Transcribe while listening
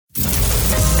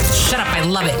Shut up, I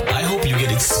love it. I hope you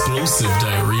get explosive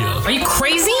diarrhea. Are you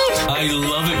crazy? I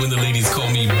love it when the ladies call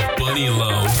me Bunny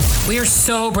Love. We are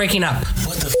so breaking up.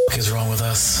 What the is wrong with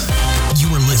us? You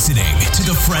are listening to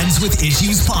the Friends with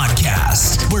Issues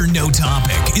podcast, where no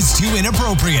topic is too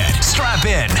inappropriate. Strap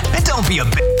in and don't be a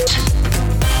bitch.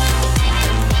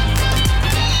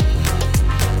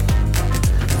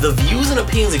 The views and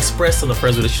opinions expressed on the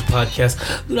Friends with Issues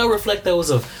podcast do not reflect those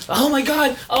of... Oh my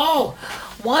god! Oh!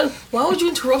 Why would you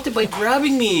interrupt it by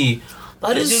grabbing me?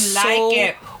 That is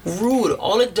so rude.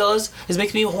 All it does is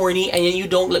make me horny and then you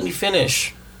don't let me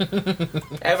finish.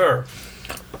 Ever.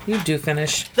 You do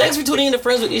finish. Thanks for tuning in to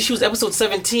Friends with Issues episode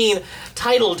 17,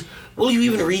 titled, Will You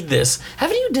Even Read This?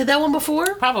 Haven't you did that one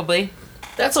before? Probably.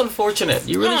 That's unfortunate.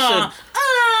 You really should.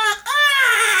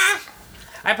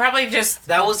 I probably just...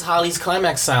 That was Holly's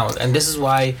climax sound, and this is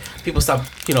why people stop,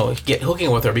 get hooking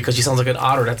with her, because she sounds like an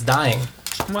otter that's dying.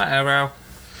 Whatever.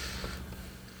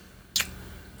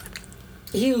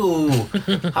 Ew.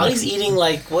 Holly's eating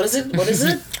like, what is it? What are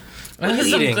you eating?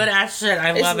 Some good ass shit.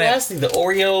 I love it. It's nasty. The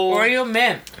Oreo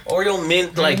mint,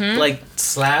 like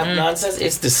slab nonsense.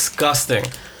 It's disgusting.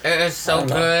 It is so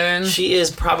good. She is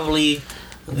probably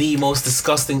the most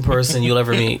disgusting person you'll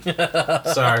ever meet.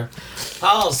 Sorry.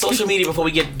 Oh, social media before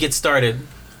we get started.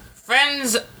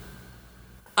 Friends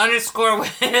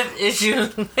 _with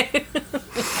issues.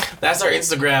 That's our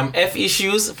Instagram. F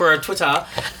issues for our Twitter.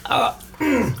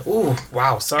 Ooh,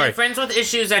 wow, sorry.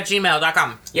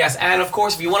 friendswithissues@gmail.com. Yes, and of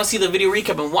course, if you want to see the video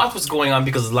recap and watch what's going on,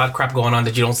 because there's a lot of crap going on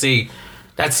that you don't see,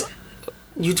 that's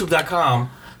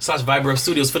youtube.com/Vibro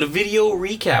Studios for the video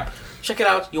recap. Check it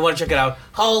out. You want to check it out.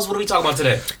 Halls, what are we talking about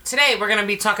today? Today, we're going to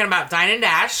be talking about Dine and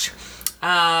Dash.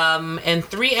 And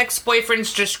 3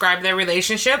 ex-boyfriends describe their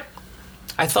relationship.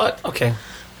 I thought, okay.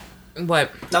 What?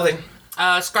 Nothing.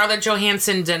 Scarlett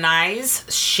Johansson denies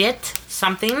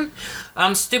something.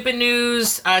 Stupid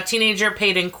news. Teenager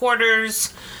paid in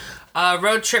quarters.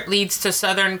 Road trip leads to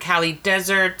Southern Cali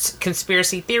desert.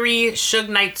 Conspiracy theory. Suge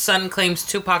Knight's son claims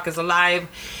Tupac is alive.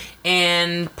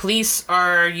 And police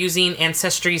are using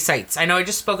ancestry sites. I know I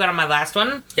just spoke out on my last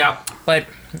one. Yeah. But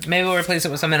maybe we'll replace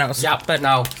it with something else. Yeah, but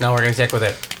no, we're going to stick with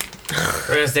it.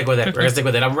 We're going to stick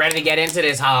with it. I'm ready to get into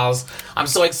this, Halls. I'm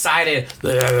so excited.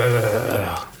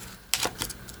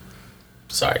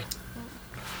 Sorry.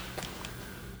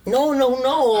 No.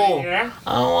 Yeah.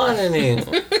 I don't want any. I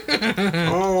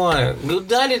don't want it. Go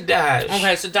Dine and Dash.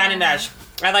 Okay, so Dine and Dash.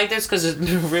 I like this because it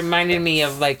reminded me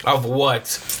of like... Of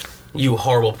what? You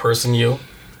horrible person, you.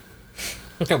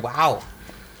 Wow.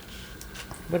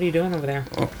 What are you doing over there?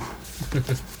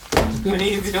 What are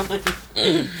you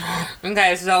doing?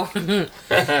 Okay, so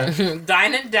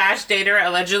Dine and Dash dater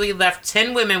allegedly left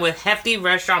 10 women with hefty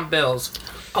restaurant bills.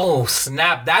 Oh,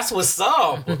 snap. That's what's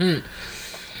up.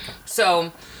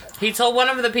 So, he told one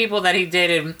of the people that he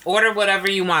dated, order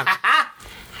whatever you want.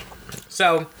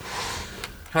 So,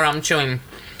 hold on, I'm chewing.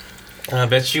 I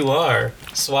bet you are.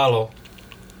 Swallow.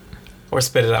 Or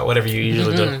spit it out, whatever you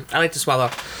usually do. I like to swallow.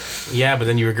 Yeah, but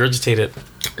then you regurgitate it.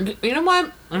 You know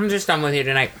what? I'm just done with you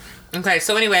tonight. Okay,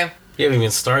 so anyway. You haven't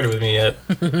even started with me yet.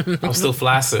 I'm still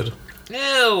flaccid.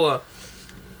 Ew.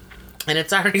 And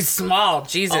it's already small.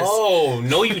 Jesus. Oh,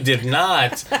 no you did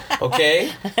not.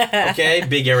 Okay? Okay,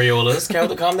 big areolas.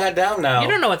 Calm that down now. You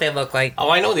don't know what they look like. Oh,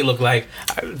 I know what they look like.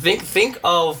 Think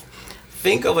of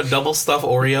a double stuffed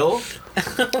Oreo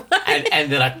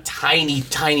and then a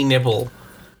tiny nipple.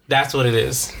 That's what it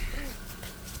is.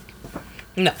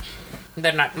 No.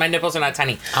 They're not. My nipples are not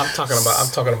tiny. I'm talking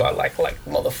about like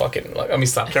motherfucking. Let me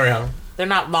stop. Carry on. They're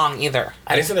not long either.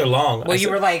 I didn't say they're long. Well, you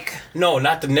were like... No,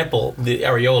 not the nipple. The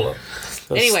areola.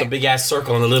 Anyway. The big ass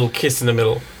circle and the little kiss in the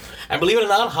middle. And believe it or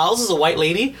not, House is a white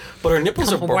lady, but her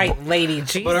nipples are white lady.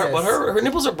 Jesus. But her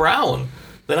nipples are brown.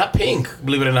 They're not pink.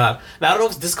 Believe it or not. Now I don't know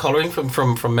if it's discoloring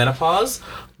from menopause,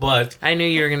 but I knew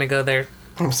you were gonna go there.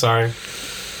 I'm sorry.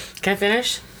 Can I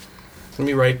finish? Let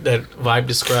me write that Vibe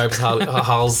describes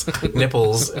Hal's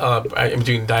nipples in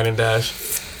between Dine and Dash.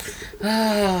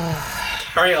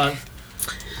 Hurry on.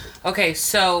 Okay,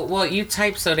 so, well, you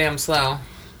type so damn slow.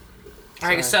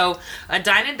 Alright, so a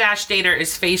Dine and Dash dater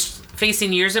is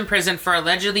facing years in prison for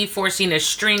allegedly forcing a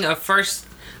string of first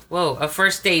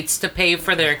dates to pay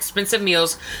for their expensive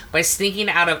meals by sneaking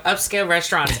out of upscale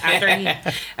restaurants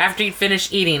after he'd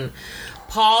finished eating.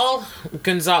 Paul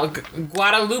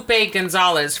Guadalupe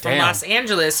Gonzalez from Los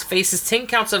Angeles faces 10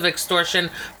 counts of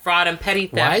extortion, fraud, and petty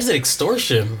theft. Why is it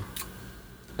extortion?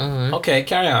 Mm-hmm. Okay,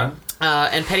 carry on.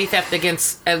 and petty theft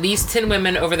against at least 10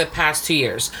 women over the past 2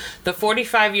 years. The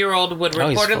 45-year-old would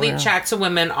reportedly chat to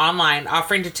women online,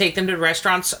 offering to take them to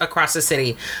restaurants across the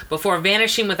city, before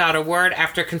vanishing without a word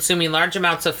after consuming large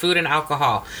amounts of food and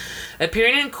alcohol.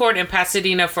 Appearing in court in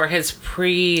Pasadena for his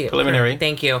preliminary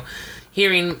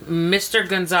hearing, Mr.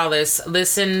 Gonzalez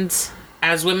listened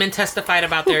as women testified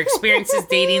about their experiences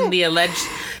dating the alleged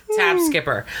tab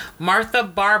skipper. Martha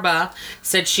Barba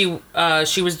said she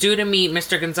was due to meet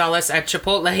Mr. Gonzalez at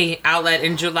Chipotle outlet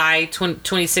in July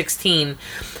 2016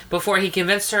 before he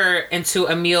convinced her into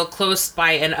a meal close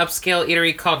by an upscale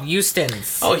eatery called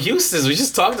Houston's. Oh, Houston's. We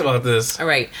just talked about this. All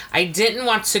right. I didn't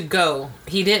want to go.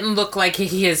 He didn't look like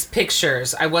his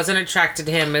pictures. I wasn't attracted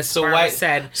to him, Miss Barba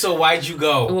said. So why'd you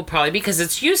go? Well, probably because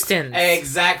it's Houston's.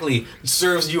 Exactly.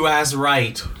 Serves you as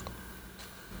right.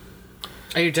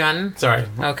 Are you done? Sorry.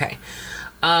 Okay.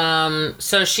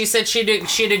 So she said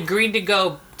she'd agreed to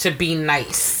go to be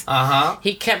nice. Uh-huh.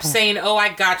 He kept saying, "Oh, I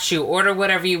got you. Order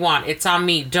whatever you want. It's on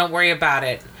me. Don't worry about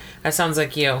it." That sounds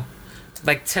like you.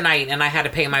 Like tonight, and I had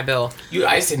to pay my bill.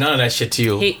 I said none of that shit to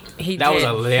you. He that did.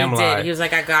 was a damn lie. He was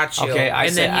like, "I got you." Okay, I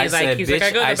said, I go to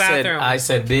the bathroom. I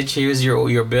said, bitch, here's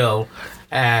your bill,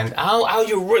 and how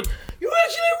you actually rolled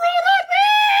on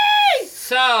me.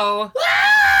 So,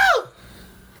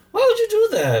 why would you do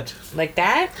that? Like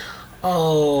that?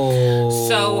 Oh.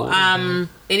 So,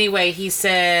 anyway, he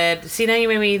said, see, now you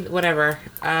made me, whatever.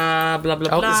 Blah, blah, blah.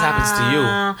 I hope this happens to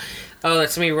you. Oh,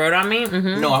 that somebody wrote on me?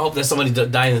 Mm-hmm. No, I hope that somebody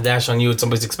dying to dash on you and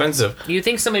somebody's expensive. You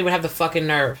think somebody would have the fucking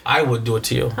nerve? I would do it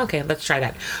to you. Okay, let's try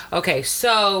that. Okay,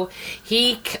 so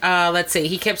he, let's see,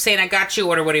 he kept saying, "I got you,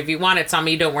 order whatever you want, it's on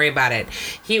me, don't worry about it."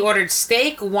 He ordered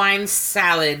steak, wine,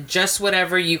 salad, just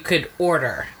whatever you could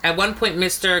order. At one point,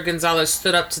 Mr. Gonzalez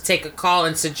stood up to take a call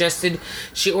and suggested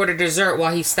she order dessert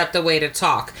while he stepped away to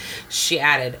talk. She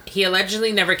added, he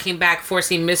allegedly never came back,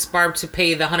 forcing Miss Barb to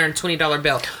pay the $120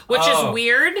 bill, which is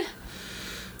weird.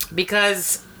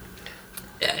 Because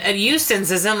at Houston's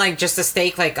isn't like just a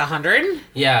steak like 100.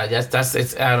 Yeah, that's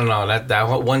it's. I don't know, that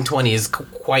 120 is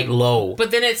quite low.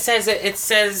 But then it says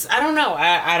I don't know.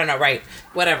 I don't know. Right.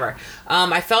 Whatever.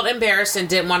 I felt embarrassed and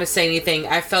didn't want to say anything.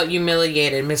 I felt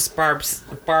humiliated. Miss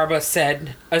Barba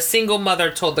said. A single mother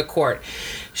told the court.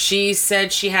 She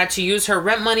said she had to use her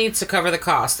rent money to cover the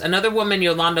cost. Another woman,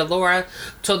 Yolanda Laura,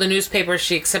 told the newspaper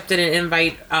she accepted an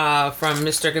invite from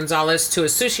Mr. Gonzalez to a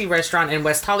sushi restaurant in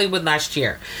West Hollywood last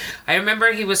year. I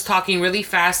remember he was talking really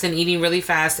fast and eating really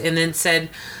fast and then said,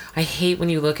 "I hate when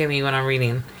you look at me when I'm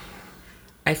reading.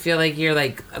 I feel like you're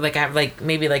like I have like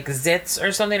maybe like zits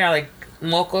or something, or like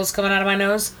mocos coming out of my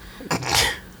nose."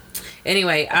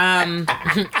 Anyway,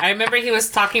 I remember he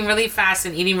was talking really fast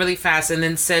and eating really fast, and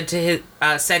then said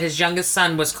his youngest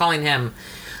son was calling him.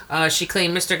 She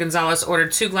claimed Mr. Gonzalez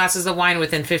ordered 2 glasses of wine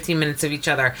within 15 minutes of each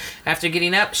other. After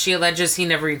getting up, she alleges he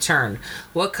never returned.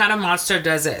 What kind of monster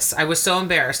does this? I was so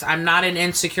embarrassed. I'm not an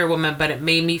insecure woman, but it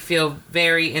made me feel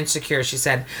very insecure, she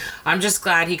said. I'm just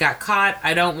glad he got caught.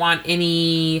 I don't want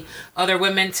any other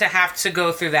women to have to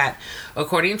go through that.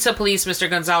 According to police, Mr.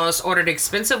 Gonzalez ordered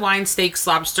expensive wine, steaks,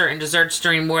 lobster, and desserts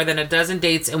during more than a dozen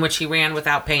dates in which he ran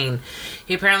without paying.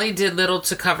 He apparently did little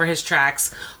to cover his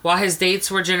tracks. While his dates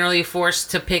were generally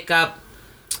forced to pick up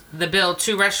the bill,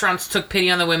 2 restaurants took pity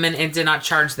on the women and did not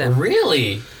charge them.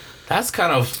 Really? That's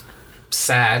kind of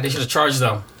sad. They should have charged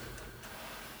them.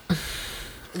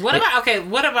 What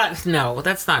about no,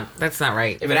 that's not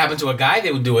right. If it happened to a guy,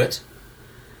 they would do it.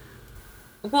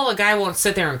 Well, a guy won't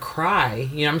sit there and cry.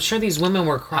 You know, I'm sure these women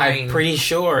were crying. I'm pretty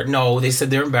sure. No, they said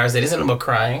they're embarrassed. They didn't say them about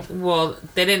crying. Well,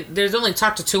 they didn't. There's only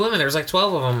talked to 2 women. There's like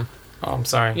 12 of them. Oh, I'm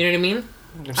sorry. You know what I mean?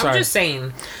 I'm sorry. I'm just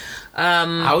saying.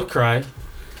 I would cry.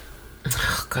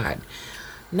 Oh, God.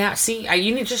 Now, see,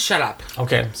 you need to just shut up.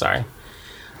 Okay, sorry.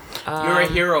 You're a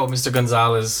hero, Mr.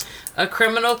 Gonzalez. A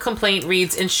criminal complaint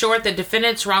reads, in short, the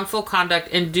defendant's wrongful conduct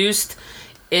induced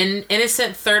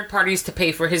innocent third parties to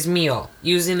pay for his meal,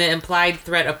 using the implied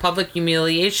threat of public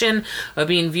humiliation of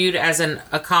being viewed as an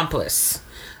accomplice.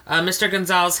 Mr.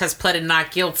 Gonzalez has pleaded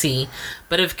not guilty,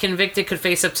 but if convicted could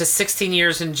face up to 16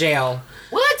 years in jail.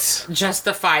 What?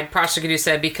 Justified, prosecutor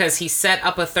said, because he set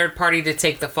up a third party to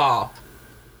take the fall.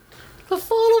 The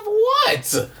fall of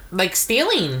what? Like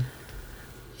stealing.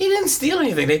 He didn't steal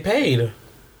anything. They paid.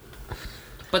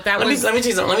 But that let me tell you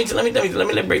something.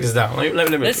 Let me break this down.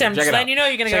 Let me listen, I'm just letting you know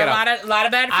you're gonna get a lot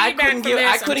of bad feedback from this.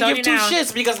 I couldn't give 2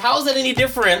 shits because how is that any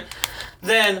different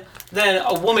than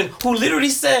a woman who literally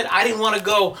said I didn't want to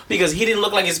go because he didn't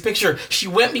look like his picture. She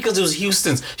went because it was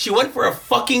Houston's. She went for a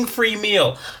fucking free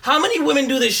meal. How many women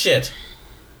do this shit?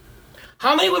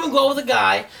 How many women go with a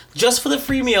guy just for the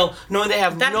free meal, knowing they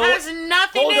have that has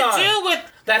nothing to do with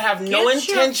that have no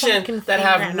intention, that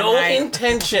have no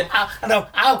intention.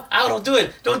 Ow, don't do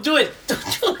it. Don't do it.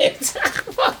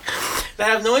 That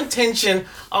have no intention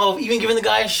of even giving the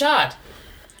guy a shot.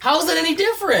 How is that any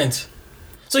different?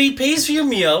 So he pays for your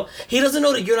meal, he doesn't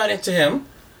know that you're not into him,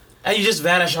 and you just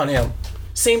vanish on him.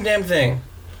 Same damn thing.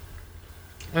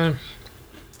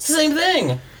 It's the same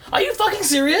thing. Are you fucking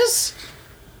serious?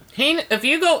 If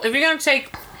you're gonna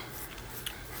take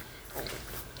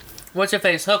what's her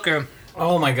face, hooker.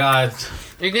 Oh my god.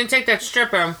 You're gonna take that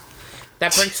stripper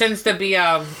that pretends to be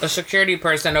a security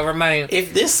person over money.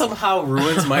 If this somehow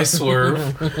ruins my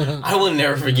swerve, I will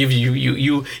never forgive you.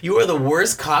 You are the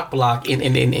worst cock block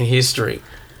in history.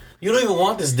 You don't even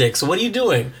want this dick, so what are you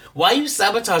doing? Why are you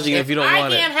sabotaging it if you don't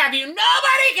want it? I can't have you.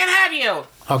 Nobody can have you.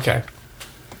 Okay.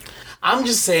 I'm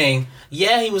just saying,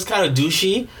 yeah, he was kind of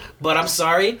douchey, but I'm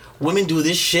sorry, women do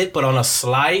this shit, but on a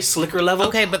sly, slicker level.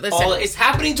 Okay, but listen. It's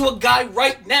happening to a guy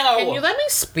right now. Can you let me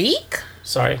speak?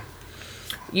 Sorry.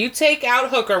 You take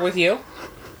out hooker with you,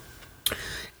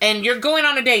 and you're going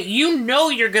on a date. You know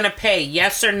you're going to pay,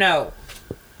 yes or no?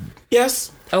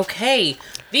 Yes. Okay.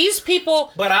 These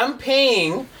people... But I'm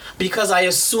paying because I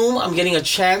assume I'm getting a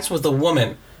chance with a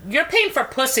woman. You're paying for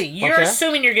pussy. You're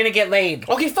assuming you're going to get laid.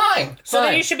 Okay, fine. So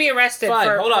then you should be arrested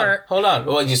Hold on.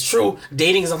 Well, it's true.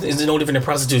 Dating is no different than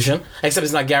prostitution, except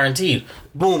it's not guaranteed.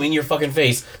 Boom, in your fucking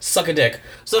face. Suck a dick.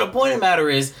 So the point of the matter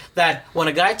is that when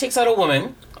a guy takes out a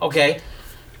woman, okay,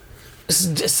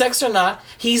 sex or not,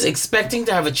 he's expecting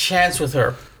to have a chance with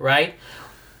her, right?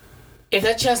 If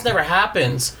that chance never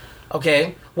happens,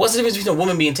 okay, what's the difference between a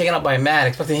woman being taken out by a man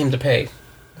expecting him to pay?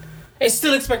 It's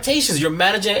still expectations. You're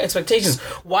managing expectations.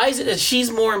 Why is it that she's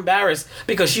more embarrassed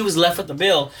because she was left with the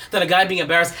bill than a guy being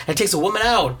embarrassed and takes a woman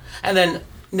out and then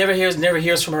never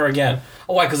hears from her again?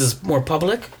 Oh, why? Because it's more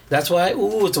public? That's why?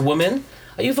 Ooh, it's a woman?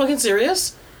 Are you fucking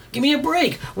serious? Give me a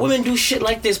break. Women do shit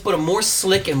like this, but a more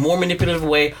slick and more manipulative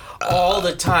way all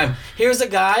the time. Here's a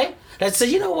guy that said,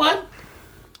 you know what?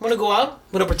 I'm going to go out.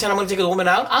 I'm going to pretend I'm going to take a woman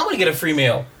out. I'm going to get a free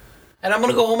meal. And I'm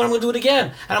going to go home and I'm going to do it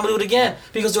again. And I'm going to do it again.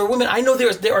 Because there are women, I know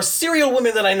there are serial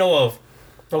women that I know of,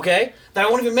 okay, that I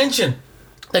won't even mention,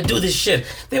 that do this shit.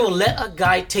 They will let a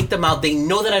guy take them out. They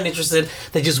know they're not interested.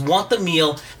 They just want the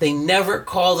meal. They never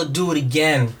call to do it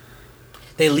again.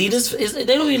 They lead us, they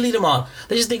don't even lead them on.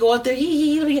 They go out there,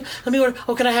 let me order.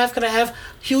 Oh, can I have?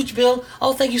 Huge bill.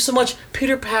 Oh, thank you so much.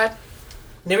 Peter Pat.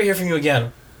 Never hear from you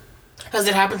again. Has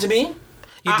it happened to me?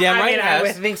 You're damn right it has.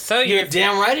 I think so. You're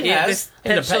damn right it has.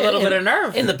 Just a little bit of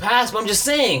nerve. In the past, but I'm just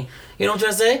saying. You know what I'm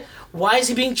trying to say? Why is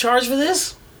he being charged for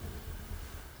this?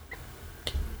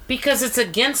 Because it's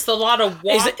against the law to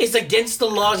walk. It's against the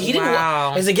law. He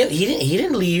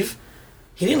didn't leave.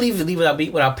 He didn't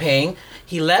leave without paying.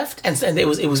 He left and it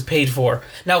was paid for.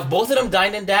 Now, if both of them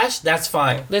dined and dashed, that's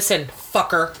fine. Listen,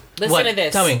 fucker. Listen to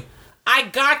this. Tell me. I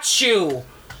got you.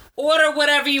 Order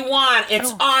whatever you want.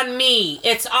 It's on me.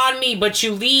 It's on me, but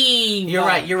you leave. You're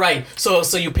right.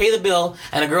 So you pay the bill,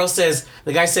 and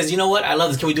the guy says, you know what? I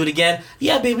love this. Can we do it again?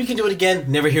 Yeah, babe, we can do it again.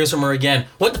 Never hears from her again.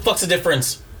 What the fuck's the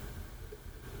difference?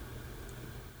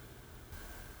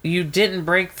 You didn't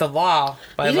break the law.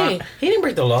 He didn't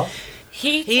break the law.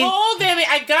 He told him,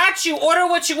 I got you. Order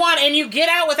what you want, and you get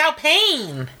out without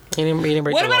paying. He didn't break the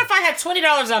law. What about if I had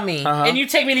 $20 on me, and you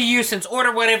take me to Houston's,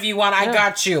 order whatever you want, I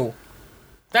got you.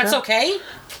 That's okay?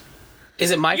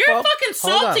 Is it my fault? You're fucking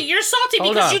salty. You're salty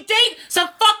because you date some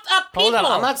fucked up people. Hold on.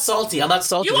 I'm not salty. You are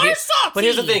salty. But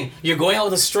here's the thing. You're going out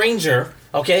with a stranger,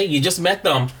 okay? You just met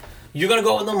them. You're going to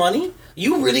go out with no money?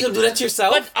 You really going to do that to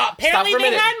yourself? But apparently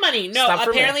they had money. No,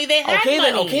 apparently they had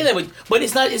money. Okay then. But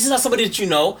it's not somebody that you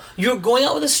know. You're going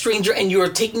out with a stranger and you're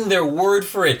taking their word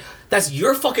for it. That's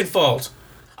your fucking fault.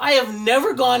 I have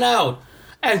never gone out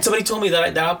and somebody told me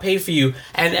that I'll pay for you.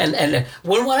 And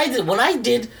when I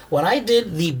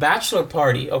did the bachelor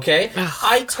party, okay,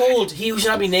 I told he who should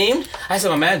not be named, I said,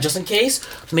 my man, just in case,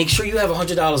 make sure you have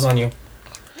 $100 on you.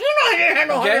 You know I had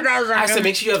no $100 on you. I said,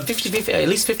 make sure you have 50, at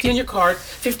least 50 on your card,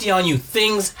 50 on you.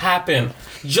 Things happen.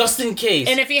 Just in case.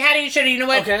 And if you had it, you should have, you know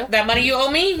what? Okay. That money you owe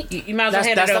me, you might as well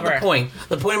hand it over. That's not the point.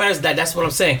 The point of the matter is that's what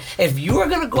I'm saying. If you are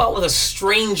going to go out with a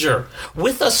stranger,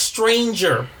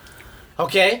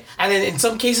 okay, and then in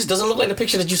some cases doesn't look like the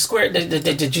picture that you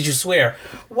swear.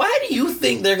 Why do you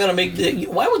think they're gonna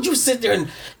why would you sit there and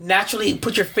naturally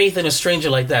put your faith in a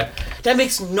stranger like that? That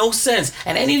makes no sense.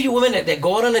 And any of you women that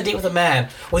go out on a date with a man,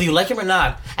 whether you like him or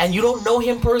not, and you don't know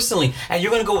him personally, and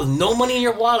you're gonna go with no money in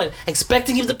your wallet,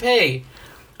 expecting him to pay,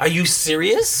 are you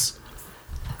serious?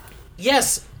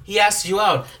 Yes, he asked you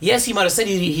out. Yes, he might have said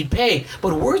he'd pay,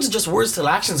 but words are just words till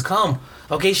actions come.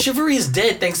 Okay, chivalry is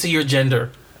dead thanks to your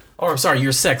gender. Or, sorry,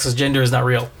 your sex, because gender is not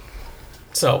real.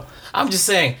 So I'm just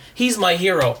saying, he's my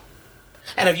hero.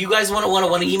 And if you guys want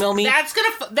to email me,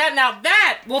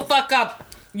 that will fuck up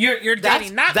your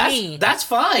dating, not me. That's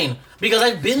fine, because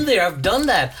I've been there. I've done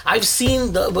that. I've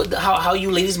seen how you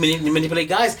ladies manipulate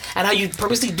guys, and how you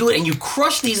purposely do it, and you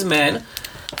crush these men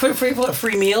for a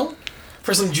free meal,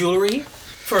 for some jewelry.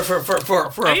 For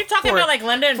Are you talking about like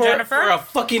Linda and Jennifer? For a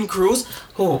fucking cruise.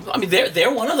 Oh, I mean,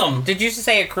 they're one of them. Did you just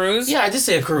say a cruise? Yeah, I did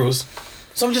say a cruise.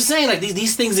 So I'm just saying, like,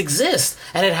 these things exist,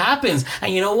 and it happens.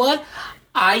 And you know what?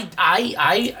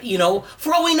 I you know,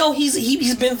 for all we know,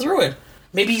 he's been through it.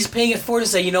 Maybe he's paying it forward to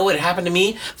say, you know what, it happened to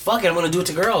me. Fuck it, I'm gonna do it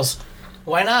to girls.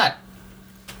 Why not?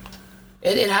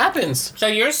 It happens. So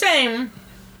you're saying,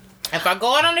 if I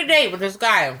go out on a date with this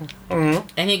guy,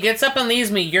 and he gets up and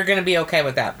leaves me, you're gonna be okay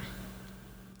with that?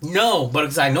 No, but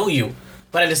because I know you.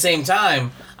 But at the same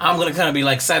time, I'm gonna kind of be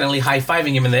like silently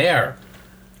high-fiving him in the air.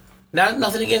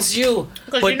 Nothing against you.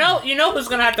 Because you know who's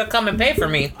gonna have to come and pay for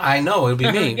me. I know, it'll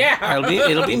be me. Yeah.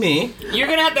 It'll be me. You're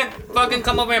gonna have to fucking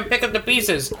come over and pick up the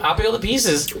pieces. I'll pick up the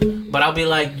pieces, but I'll be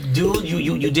like, dude,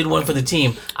 you did one for the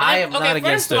team. I am not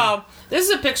against it. First of all, this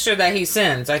is a picture that he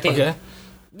sends, I think. Okay.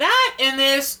 That and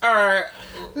this are...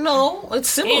 No, it's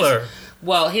similar.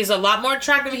 He's a lot more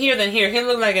attractive here than here. He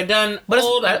looked like a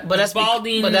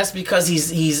balding... But that's because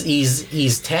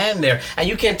he's tan there, and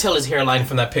you can't tell his hairline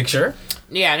from that picture.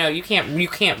 Yeah, no, you can't. I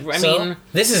mean,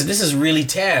 this is really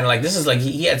tan. Like, this is like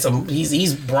he had some.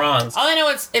 He's bronze. All I know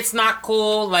it's not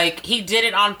cool. Like, he did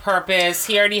it on purpose.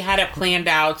 He already had it planned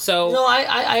out. So no,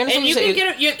 I understand. And you can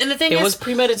get it. And the thing is, it was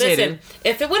premeditated. Listen,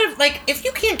 if it would have, like, if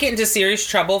you can't get into serious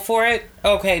trouble for it,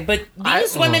 okay. But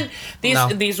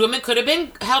these women could have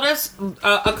been held as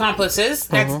accomplices.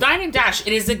 That's dine and dash.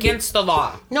 It is against the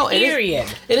law. No, period.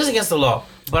 It is against the law.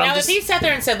 But now, if he sat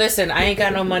there and said, "Listen, I ain't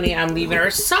got no money, I'm leaving,"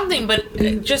 or something, but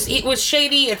it was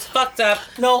shady. It's fucked up.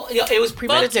 No, it was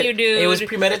premeditated. Fuck you, dude. It was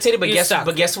premeditated. But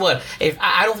guess what? If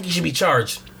I don't think he should be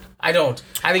charged. I don't.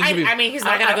 I think he should be. I mean, he's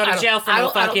not gonna go to jail for no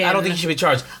fucking. I don't think he should be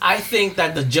charged. I think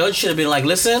that the judge should have been like,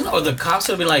 "Listen," or the cops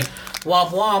should have been like, "Womp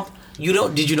womp.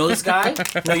 Did you know this guy?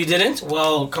 No, you didn't.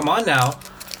 Well, come on now.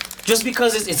 Just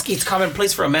because it's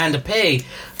commonplace for a man to pay."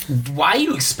 Why are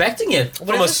you expecting it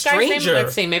from a stranger?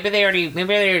 Let's see. Maybe they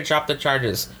already dropped the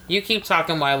charges. You keep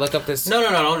talking while I look up this. No.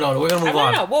 We're gonna move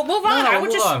on. No, we'll move on.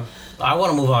 I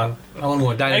want to move on.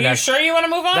 Are you sure you want to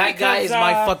move on? That guy is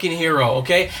my fucking hero.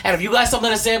 Okay. And if you got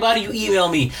something to say about it, you email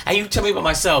me and you tell me about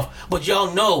myself. But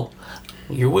y'all know,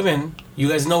 you're women. You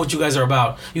guys know what you guys are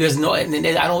about. You guys know, and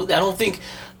I don't think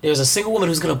there's a single woman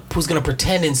who's gonna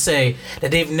pretend and say that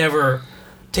they've never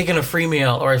taken a free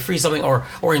meal or a free something or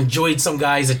enjoyed some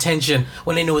guy's attention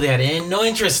when they knew they had no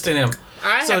interest in him.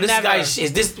 What?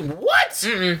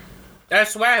 I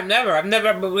swear I've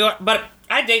never, but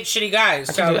I date shitty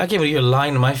guys. I can't believe you're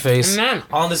lying to my face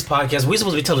on this podcast. We're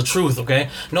supposed to tell the truth, okay?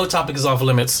 No topic is off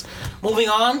limits. Moving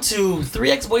on to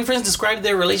 3 ex-boyfriends describe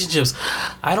their relationships.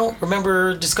 I don't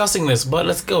remember discussing this, but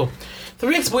let's go.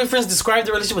 3 ex-boyfriends describe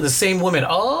their relationship with the same woman.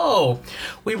 Oh,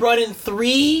 we brought in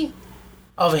 3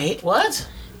 of what?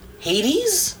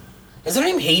 Hades? Is her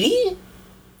name Haiti?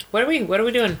 What are we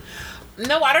doing?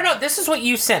 No, I don't know. This is what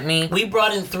you sent me. We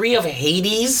brought in 3 of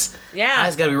Hades. Yeah.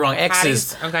 That's gotta be wrong.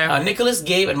 Exes. Okay. Nicholas,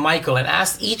 Gabe, and Michael, and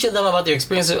asked each of them about their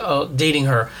experience of dating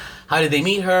her. How did they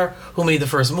meet her? Who made the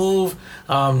first move?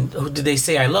 Who did they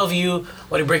say I love you?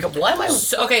 Why did they break up? Why am I...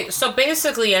 So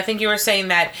basically, I think you were saying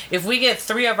that if we get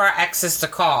 3 of our exes to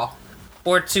call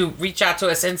or to reach out to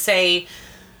us and say...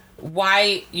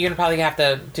 Why you're gonna probably have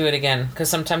to do it again because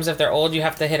sometimes if they're old you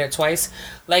have to hit it twice.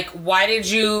 Like, why did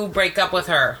you break up with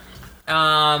her?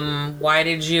 Why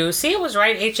did you see? It was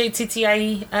right.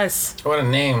 Hatties. What a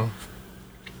name.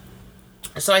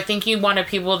 So I think you wanted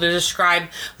people to describe,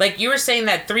 like you were saying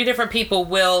that 3 different people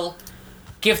will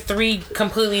give 3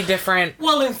 completely different.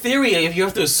 Well, in theory, if you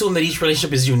have to assume that each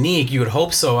relationship is unique, you would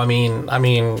hope so. I mean.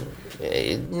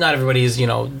 Not everybody is,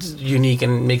 unique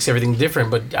and makes everything different,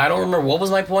 but I don't remember. What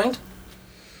was my point?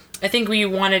 I think we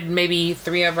wanted maybe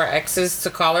 3 of our exes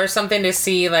to call or something to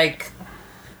see, like,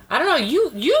 I don't know,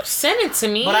 you sent it to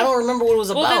me. But I don't remember what it was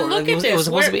about. Well, then look at this.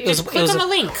 Click on the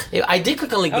link. I did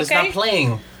click on the link, but it's not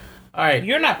playing. All right.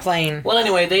 You're not playing. Well,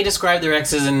 anyway, they described their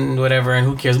exes and whatever, and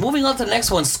who cares? Moving on to the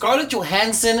next one. Scarlett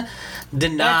Johansson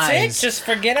denies. That's it? Just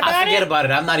forget about it? I forget about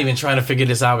it. I'm not even trying to figure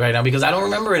this out right now because I don't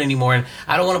remember it anymore, and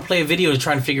I don't want to play a video to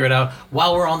try and figure it out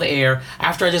while we're on the air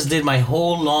after I just did my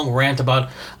whole long rant about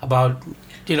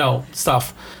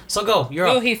stuff. So go. You're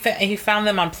up. He found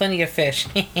them on Plenty of Fish.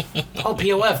 Oh,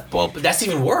 POF. Well, that's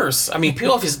even worse. I mean,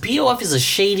 POF is a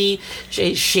shady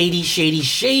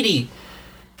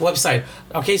website.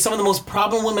 Okay, some of the most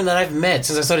problem women that I've met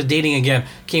since I started dating again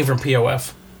came from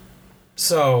POF.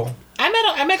 So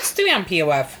I met Stewie on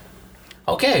POF.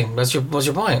 okay, what's your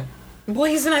point? Well,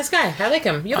 he's a nice guy. I like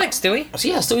him. You like Stewie? So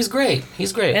yeah, Stewie's great.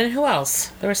 He's great. And who else?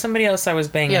 There was somebody else I was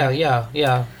banging.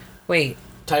 Yeah. Wait.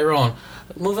 Tyrone.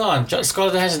 Move on.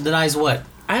 Scarlett Johansson denies what?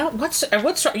 I don't.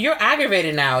 What's? You're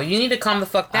aggravated now. You need to calm the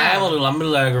fuck down. I'm a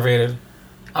little aggravated.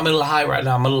 I'm a little high right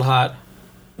now. I'm a little hot.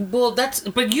 Well,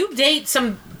 but you date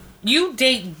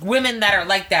women that are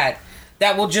like that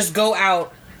will just go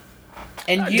out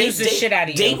and use the shit out of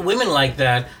you. Date women like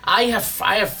that. I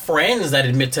have friends that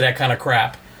admit to that kind of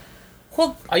crap.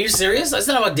 Well, are you serious? It's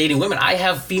not about dating women. I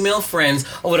have female friends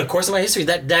over the course of my history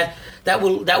that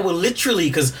will literally,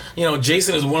 because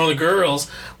Jason is one of the girls,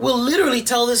 will literally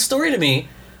tell this story to me,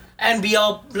 and be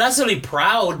all not necessarily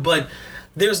proud, but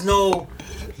there's no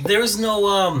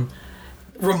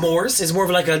remorse. It's more of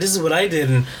like this is what I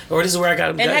did, or this is where I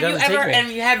got. And have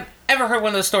you ever heard one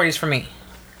of those stories from me?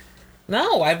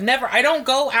 No, I've never. I don't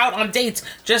go out on dates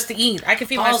just to eat. I can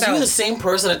feed myself. You're the same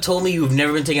person that told me you've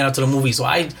never been taken out to the movie, so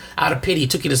I, out of pity,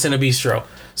 took you to Cine Bistro.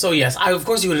 So yes, of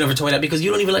course you would have never told me that, because you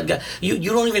don't even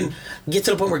you don't even get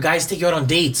to the point where guys take you out on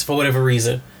dates for whatever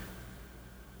reason.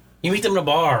 You meet them in a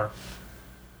bar.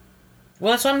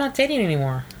 Well, that's why I'm not dating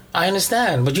anymore. I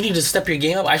understand, but you need to step your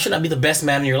game up. I should not be the best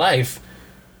man in your life.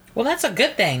 Well, that's a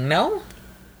good thing, no?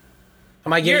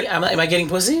 Am I getting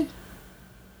pussy?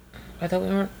 I thought we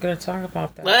weren't going to talk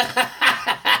about that.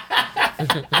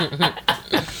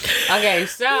 Okay,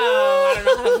 so I don't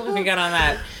know how we got on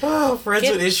that. Oh, friends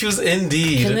with issues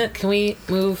indeed. Can we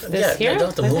move this here? Yeah, you don't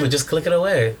have to move it. Just click it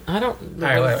away. I don't. All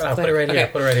right, I'll put it right here.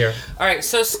 Put it right here. All right,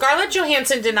 so Scarlett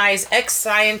Johansson denies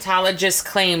ex-Scientologist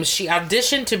claims she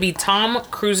auditioned to be Tom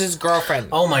Cruise's girlfriend.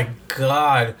 Oh my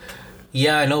God.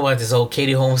 Yeah, I know about this whole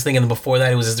Katie Holmes thing, and before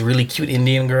that, it was this really cute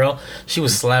Indian girl. She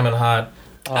was slamming hot.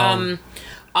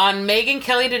 On Megyn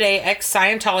Kelly Today,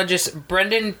 ex-Scientologist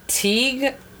Brendan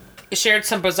Teague shared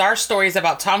some bizarre stories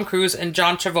about Tom Cruise and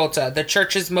John Travolta, the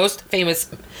church's most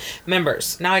famous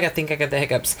members. Now I think I got the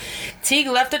hiccups. Teague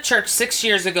left the church 6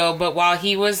 years ago, but while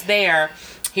he was there,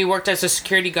 he worked as a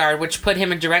security guard, which put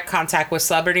him in direct contact with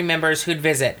celebrity members who'd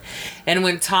visit. And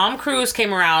when Tom Cruise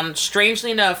came around,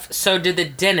 strangely enough, so did the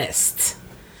dentist.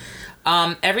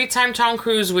 Every time Tom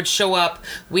Cruise would show up,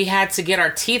 we had to get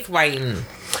our teeth whitened.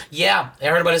 Yeah, I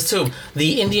heard about this too.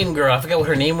 The Indian girl, I forget what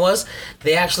her name was,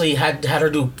 they actually had her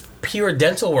do pure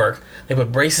dental work. They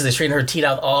put braces, they straighten her teeth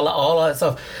out, all that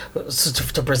stuff,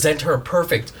 to present her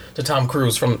perfect to Tom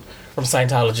Cruise from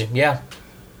Scientology. Yeah.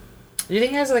 Do you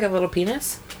think he has like a little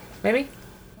penis?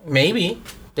 Maybe.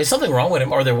 There's something wrong with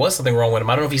him, or there was something wrong with him.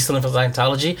 I don't know if he's still in for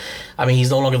Scientology. I mean,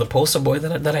 he's no longer the poster boy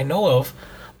that I know of,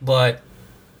 but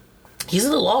he's a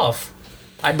little off.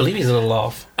 I believe he's a little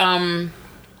off.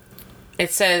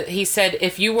 He said,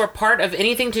 if you were part of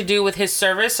anything to do with his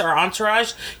service or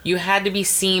entourage, you had to be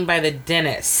seen by the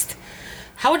dentist.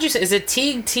 How would you say? Is it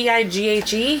Teague?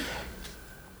 Tighe?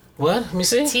 What? Let me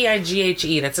see.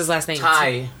 Tighe. That's his last name.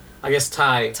 Ty. I guess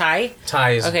Ty. Ty?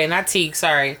 Ties. Okay, not Teague.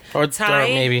 Sorry. Or Ty. Or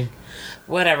maybe.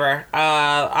 Whatever.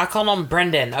 I call him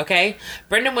Brendan, okay?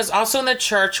 Brendan was also in the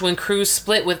church when Cruise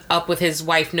split up with his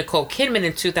wife, Nicole Kidman,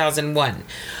 in 2001.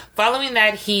 Following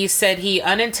that, he said he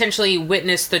unintentionally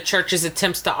witnessed the church's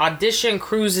attempts to audition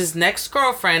Cruise's next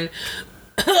girlfriend.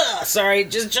 Sorry,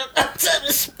 just jumped up to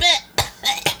the spit.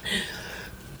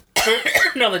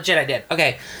 No, legit, I did.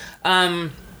 Okay.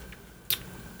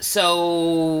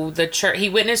 So he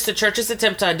witnessed the church's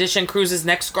attempt to audition Cruise's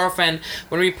next girlfriend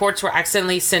when reports were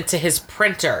accidentally sent to his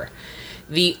printer.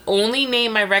 The only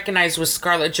name I recognized was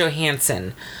Scarlett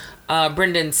Johansson.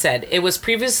 Brendan said it was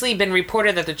previously been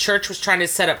reported that the church was trying to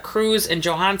set up Cruise and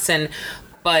Johansson,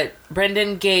 but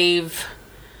Brendan gave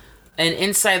an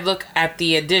inside look at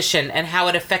the audition and how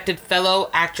it affected fellow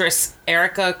actress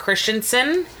Erika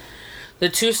Christensen. The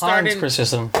two starred in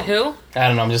Christensen. Who? I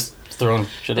don't know. I'm just throwing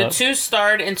shit The up. two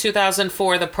starred in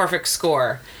 2004 The Perfect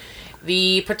Score.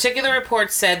 The particular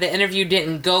report said the interview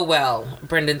didn't go well,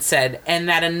 Brendan said, and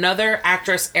that another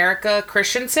actress, Erika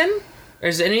Christensen, or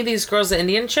is any of these girls the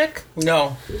Indian chick?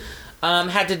 No.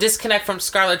 Had to disconnect from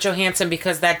Scarlett Johansson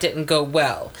because that didn't go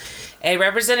well. A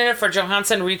representative for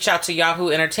Johansson reached out to Yahoo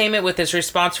Entertainment with his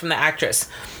response from the actress.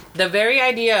 The very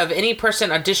idea of any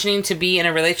person auditioning to be in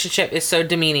a relationship is so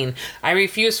demeaning. I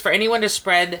refuse for anyone to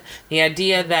spread the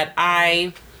idea that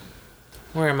that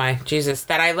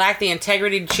I lack the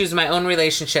integrity to choose my own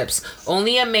relationships.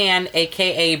 Only a man,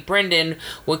 aka Brendan,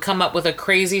 would come up with a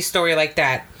crazy story like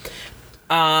that.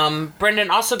 Brendan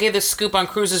also gave the scoop on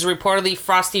Cruise's reportedly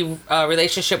frosty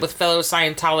relationship with fellow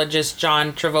Scientologist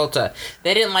John Travolta.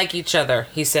 They didn't like each other,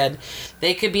 he said.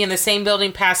 They could be in the same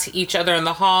building, pass each other in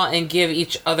the hall, and give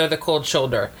each other the cold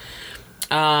shoulder.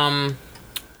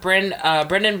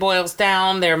 Brendan boils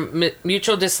down their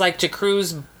mutual dislike to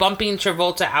Cruz, bumping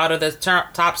Travolta out of the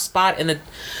top spot in the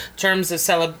terms of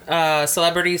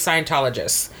celebrity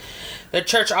Scientologists. The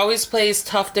church always plays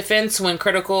tough defense when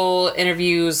critical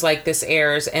interviews like this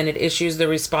airs, and it issues the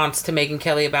response to Megyn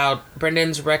Kelly about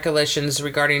Brendan's recollections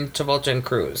regarding Travolta and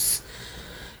Cruz.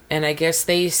 And I guess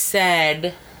they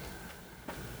said,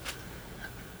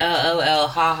 LOL,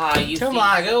 haha, you Come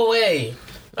on, go away.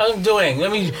 What I'm doing.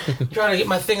 Let me try to get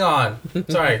my thing on.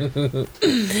 Sorry.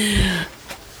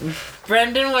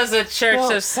 Brendan was a Church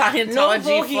of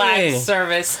Scientology flag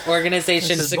service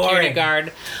organization security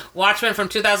guard watchman from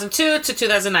 2002 to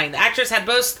 2009. The actress had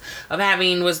boast of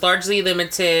having was largely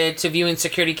limited to viewing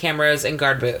security cameras and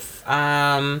guard booth.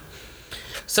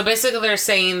 So basically they're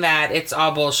saying that it's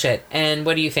all bullshit. And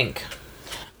what do you think?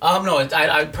 No,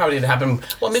 I probably didn't happen.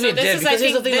 Well, maybe it did. Because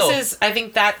here's the thing, I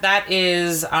think that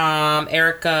is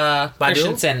Erica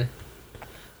Christensen.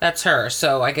 That's her.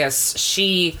 So I guess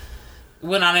she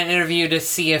went on an interview to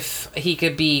see if he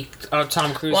could be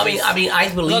Tom Cruise. Well, I mean, I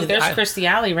believe. Look, there's Kirstie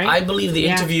Alley, right? I believe the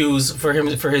interviews for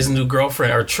his new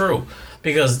girlfriend are true,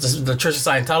 because the Church of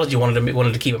Scientology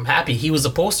wanted to keep him happy. He was a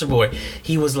poster boy.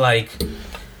 He was like.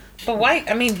 But why?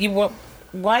 I mean,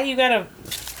 why you gotta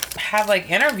have like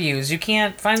interviews? You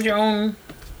can't find your own.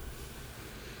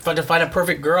 But to find a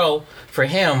perfect girl for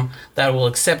him that will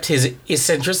accept his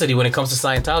eccentricity when it comes to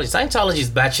Scientology. Scientology is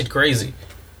batshit crazy.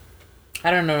 I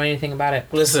don't know anything about it.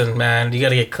 Listen, man, you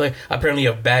gotta get clear. Apparently,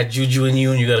 you have bad juju in you,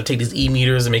 and you gotta take these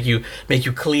e-meters and make you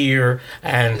clear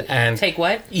and take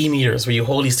what? E-meters, where you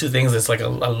hold these two things. It's like a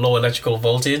low electrical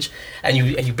voltage, and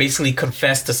you basically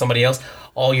confess to somebody else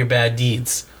all your bad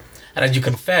deeds. And as you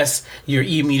confess, your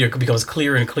e-meter becomes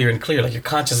clearer and clearer and clearer. Like your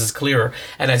conscience is clearer.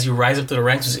 And as you rise up to the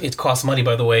ranks, it costs money,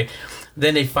 by the way.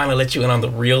 Then they finally let you in on the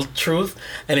real truth,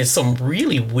 and it's some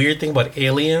really weird thing about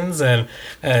aliens and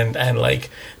like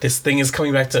this thing is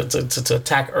coming back to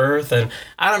attack Earth, and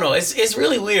I don't know. It's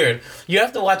really weird. You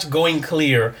have to watch Going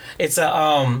Clear. It's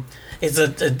a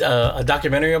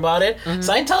documentary about it. Mm-hmm.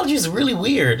 Scientology is really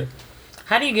weird.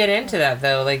 How do you get into that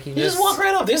though? Like you just walk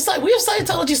right up. We have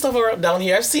Scientology stuff down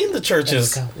here. I've seen the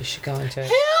churches. Let's go. We should go into it.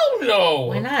 Hell no.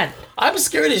 Why not? I'm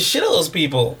scared as shit of those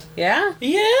people. Yeah.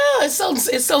 Yeah. It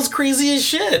sounds crazy as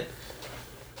shit.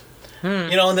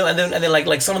 You know, and then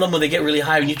like some of them when they get really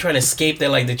high, when you try to escape,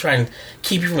 they try and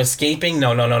keep you from escaping.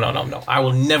 No. I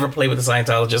will never play with the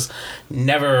Scientologists.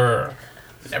 Never.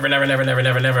 Never.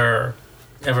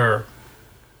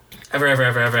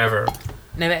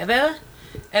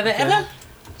 Ever.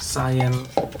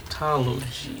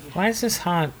 Scientology. Why is this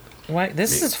hot? Why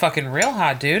this is fucking real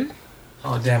hot, dude.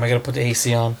 Oh damn! I gotta put the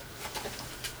AC on.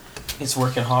 It's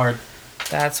working hard.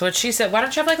 That's what she said. Why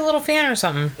don't you have like a little fan or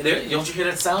something? Don't you hear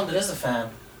that sound? It is a fan.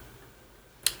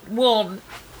 Well,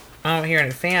 I don't hear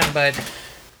any fan, but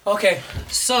okay.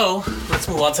 So let's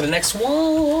move on to the next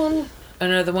one.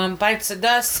 Another one bites the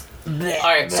dust. All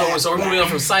right, so we're moving on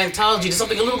from Scientology to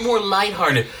something a little more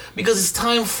lighthearted because it's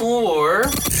time for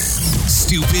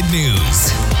Stupid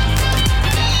News.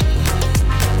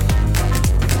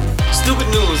 Stupid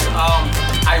News.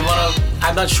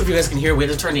 I'm not sure if you guys can hear. We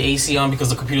had to turn the AC on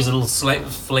because the computer's a little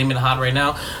flaming hot right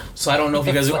now. So I don't know if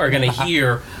you guys are gonna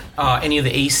hear any of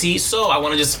the AC. So I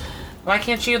want to just. Why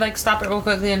can't you like stop it real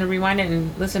quickly and rewind it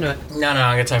and listen to it? No,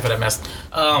 I got time for that mess.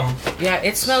 Yeah,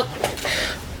 it smelled.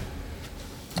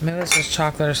 Maybe this is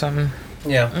chocolate or something.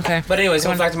 Yeah. Okay. But anyways, the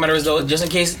fact of the matter is, though, just in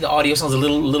case the audio sounds a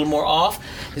little more off,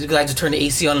 is because I had to turn the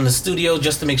AC on in the studio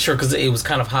just to make sure because it was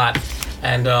kind of hot,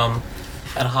 and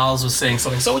Halls was saying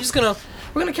something. So we're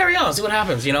gonna carry on, see what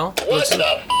happens, you know. What's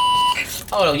up?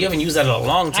 Oh no, you haven't used that in a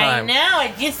long time. I know.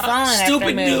 I just saw it.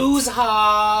 Stupid News,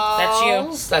 Halls. That's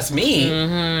you. That's me.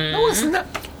 Mm-hmm. No, it's not.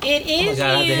 It is. Oh my God,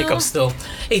 I have the hiccups still.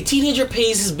 A teenager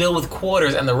pays his bill with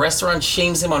quarters, and the restaurant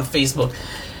shames him on Facebook.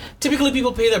 Typically,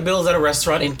 people pay their bills at a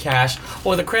restaurant in cash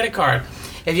or the credit card.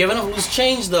 If you have enough loose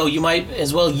change, though, you might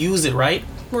as well use it, right?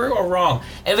 Or wrong?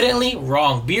 Evidently,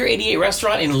 wrong. Beer 88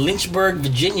 restaurant in Lynchburg,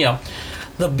 Virginia.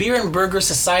 The Beer and Burger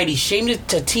Society shamed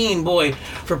a teen boy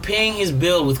for paying his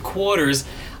bill with quarters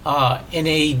in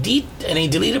a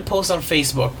deleted post on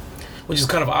Facebook, which is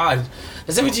kind of odd.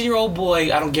 The 17-year-old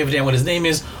boy, I don't give a damn what his name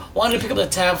is, wanted to pick up the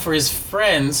tab for his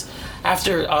friends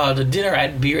after the dinner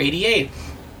at Beer 88.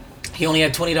 He only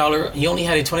had $20. He only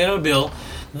had a $20 bill,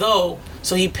 though,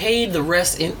 so he paid the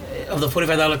rest of the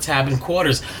 $45 tab in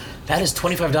quarters. That is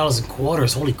 $25 in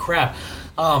quarters. Holy crap!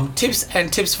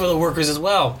 Tips for the workers as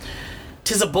well.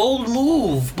 'Tis a bold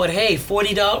move, but hey,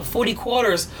 40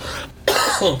 quarters.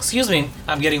 Excuse me,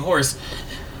 I'm getting hoarse.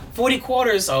 40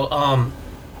 quarters of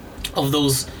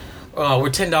those were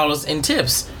 $10 in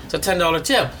tips. It's a $10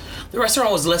 tip. The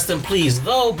restaurant was less than pleased,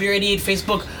 though Beer 88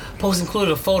 Facebook post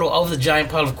included a photo of the giant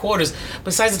pile of quarters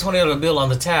besides the $20 bill on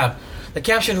the tab. The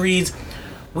caption reads,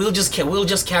 we'll just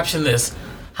caption this,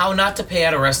 how not to pay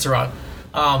at a restaurant,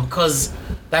 because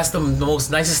that's the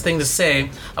most nicest thing to say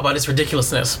about its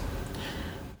ridiculousness.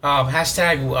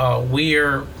 Hashtag we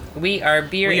are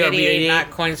Beer 88,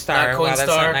 not Coinstar. Wow, that's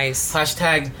not nice.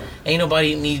 Hashtag ain't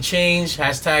nobody need change.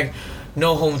 Hashtag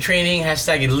no home training.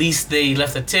 Hashtag at least they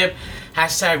left a tip.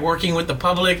 Hashtag working with the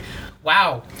public.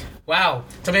 Wow. Tell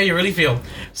me how you really feel.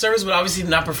 Servers would obviously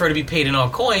not prefer to be paid in all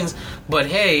coins, but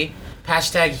hey,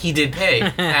 hashtag he did pay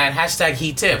and hashtag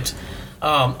he tipped.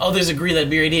 Others agree that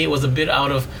Beer 88 was a bit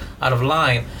out of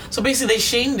line. So basically, they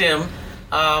shamed him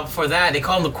for that. They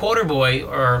called him the Quarter Boy,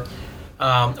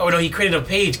 he created a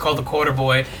page called the Quarter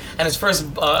Boy, and his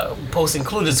first post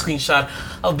included a screenshot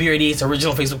of Beer 88's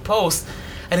original Facebook post,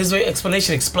 and his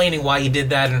explanation explaining why he did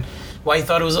that and why he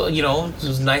thought it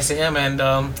was nice of him,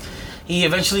 and he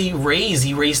eventually raised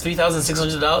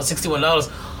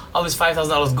 $3,661 of his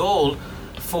 $5,000 gold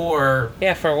for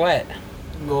what?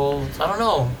 Gold, I don't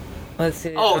know. Let's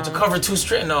see. To cover two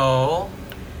straight. No.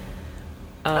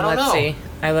 I don't know. Let's see.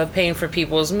 I love paying for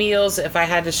people's meals. If I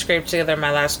had to scrape together my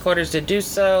last quarters to do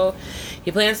so.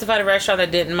 He plans to find a restaurant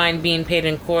that didn't mind being paid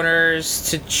in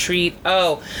quarters to treat...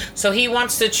 so he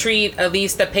wants to treat at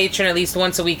least the patron at least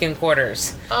once a week in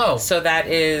quarters. Oh. So that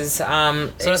is...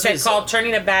 it's called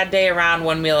turning a bad day around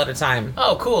one meal at a time.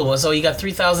 Oh, cool. Well, so you got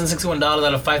 $3,061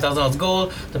 out of $5,000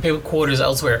 gold to pay with quarters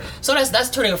elsewhere. So that's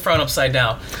turning a frown upside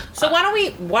down. So why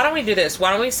don't we do this?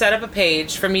 Why don't we set up a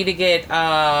page for me to get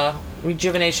vaginal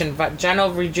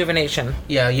rejuvenation?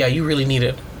 Yeah, you really need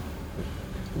it.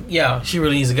 Yeah, she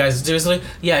really needs it, guys. Seriously.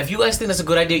 Yeah, if you guys think that's a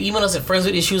good idea, email us at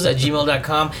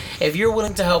friendswithissues@gmail.com if you're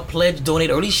willing to help pledge, donate,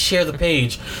 or at least share the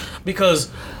page. Because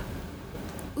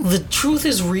the truth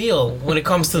is real when it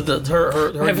comes to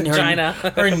her vagina.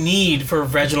 Her need for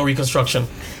vaginal reconstruction.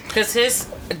 Because his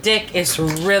dick is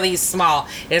really small.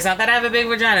 It's not that I have a big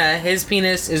vagina. His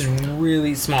penis is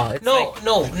really small. It's no.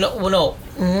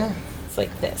 Mm-hmm. It's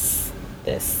like this.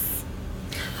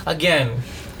 Again.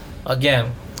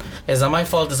 It's not my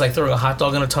fault. It's like throwing a hot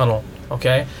dog in a tunnel,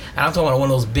 okay? And I'm talking about one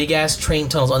of those big-ass train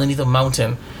tunnels underneath a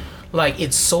mountain. Like,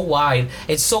 it's so wide,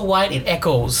 it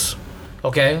echoes,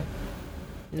 okay?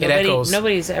 It echoes.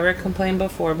 Nobody's ever complained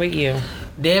before but you.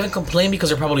 They haven't complained because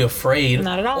they're probably afraid.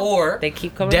 Not at all. Or they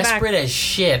keep coming desperate back. as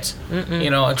shit.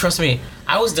 And trust me,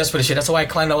 I was desperate as shit. That's why I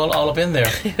climbed all up in there.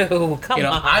 Ew, come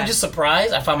on. I'm just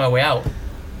surprised I found my way out.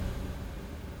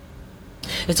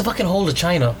 It's a fucking hole to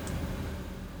China.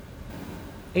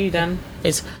 Are you done?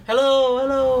 It's hello,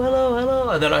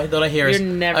 and then I hear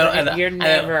You're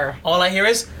never. All I hear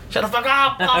is shut the fuck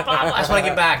up. I just want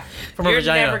to get back from her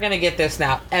vagina. You're never gonna get this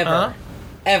now, ever,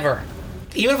 ever.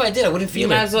 Even if I did, I wouldn't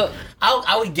feel it. Might as well.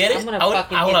 I would get it. I'm gonna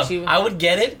fucking get you. I would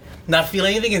get it, not feel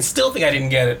anything, and still think I didn't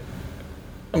get it.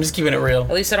 I'm just keeping it real.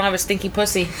 At least I don't have a stinky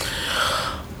pussy.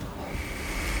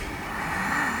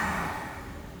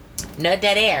 No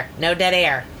dead air.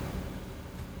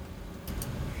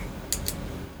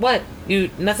 What?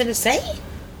 Nothing to say?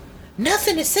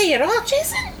 Nothing to say at all,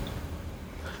 Jason?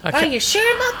 Are you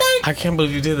sure about that? I can't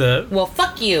believe you did that. Well,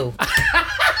 fuck you.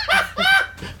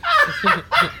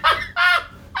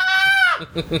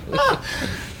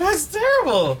 That's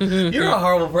terrible. You're a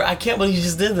horrible person. I can't believe you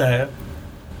just did that.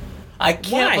 I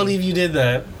can't believe you did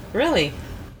that. Really?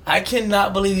 I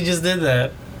cannot believe you just did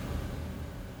that.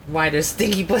 Why does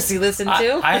Stinky Pussy listen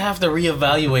to? I have to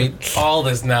reevaluate all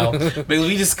this now because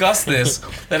we discussed this.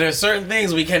 That there are certain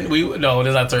things no,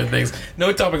 there's not certain things.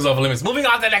 No topics off limits. Moving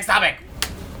on to the next topic.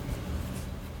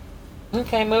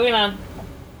 Okay, moving on.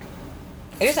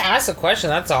 I just asked a question.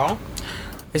 That's all.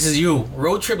 This is you.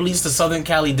 Road trip leads to Southern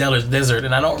Cali desert,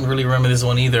 and I don't really remember this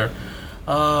one either.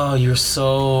 Oh, you're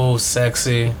so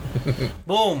sexy.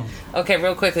 Boom. Okay,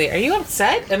 real quickly. Are you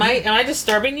upset? Am I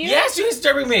disturbing you? Yes, you're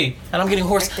disturbing me. And I'm getting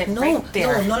hoarse. Right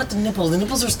there. No, not at the nipples. The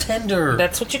nipples are tender.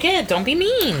 That's what you get. Don't be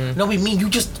mean. No, be mean.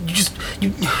 You.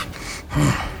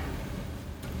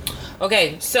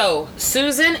 Okay, so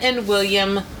Susan and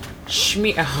William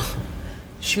Schmearier.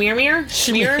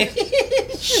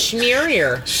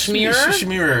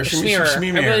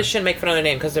 I really shouldn't make fun of their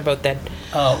name because they're both dead.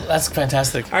 Oh, that's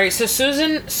fantastic. All right, so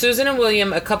Susan and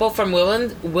William, a couple from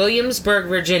Williamsburg,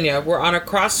 Virginia, were on a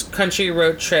cross-country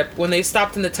road trip when they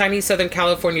stopped in the tiny Southern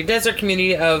California desert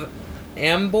community of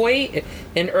Amboy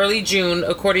in early June,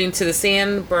 according to the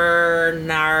San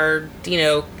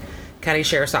Bernardino County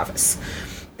Sheriff's Office.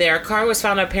 Their car was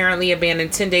found apparently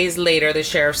abandoned 10 days later, the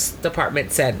Sheriff's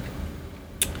Department said.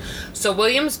 So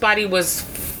William's body was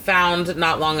found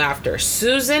not long after.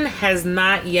 Susan has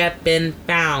not yet been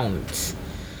found.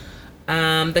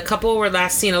 The couple were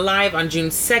last seen alive on June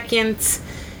 2nd,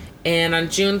 and on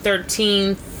June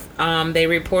 13th, they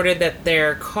reported that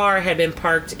their car had been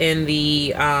parked in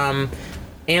the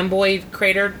Amboy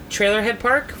Crater Trailerhead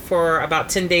Park for about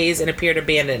 10 days and appeared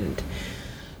abandoned.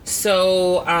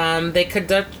 So they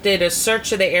conducted a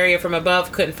search of the area from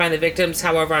above, couldn't find the victims.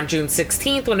 However, on June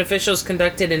 16th, when officials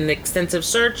conducted an extensive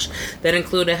search that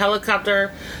included a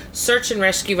helicopter, search and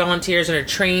rescue volunteers, and a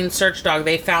trained search dog,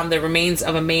 they found the remains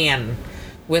of a man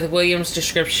with Williams'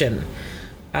 description.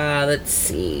 Let's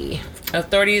see.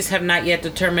 Authorities have not yet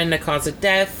determined the cause of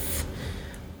death,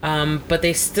 but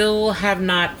they still have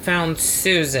not found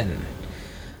Susan.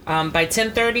 By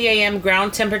 10:30 a.m.,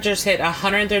 ground temperatures hit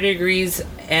 130 degrees,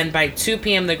 and by 2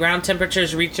 p.m., the ground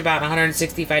temperatures reached about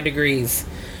 165 degrees,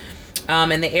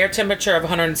 and the air temperature of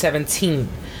 117.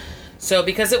 So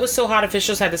because it was so hot,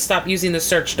 officials had to stop using the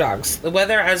search dogs. The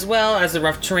weather, as well as the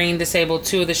rough terrain, disabled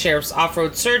 2 of the sheriff's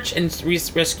off-road search and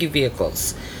rescue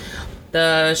vehicles.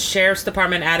 The sheriff's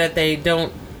department added they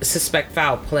don't suspect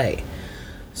foul play.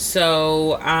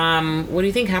 So, what do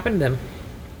you think happened to them?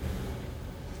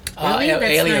 Really?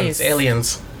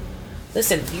 Aliens.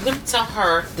 Listen, you're gonna tell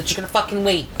her that you're gonna fucking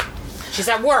wait. She's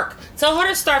at work. Tell her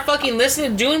to start fucking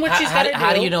listening, doing what she's gotta do.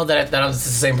 How do you know that it's the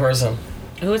same person?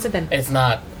 Who is it then? It's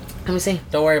not. Let me see.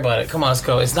 Don't worry about it. Come on, let's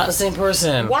go. It's not the same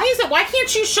person. Why is it? Why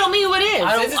can't you show me who it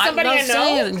is? Is it somebody I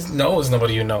know? No, it's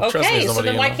nobody you know. Okay, Trust me, it's nobody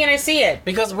so then why can't I see it?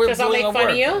 Because we're I'll make doing fun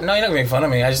work. of you? No, you're not gonna make fun of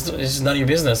me. It's just none of your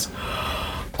business.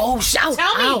 Oh, shout!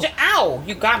 Tell me, ow!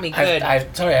 You got me good.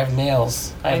 Sorry, I have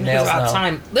nails. I have nails now.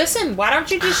 Time. Listen, why don't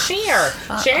you just share?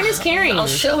 Sharing is caring. I'll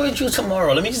share with you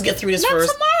tomorrow. Let me just get through this first.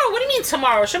 Not tomorrow. What do you mean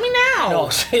tomorrow? Show me now. No,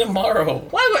 say tomorrow.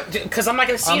 Why? Because I'm not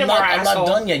going to see you tomorrow, I'm asshole.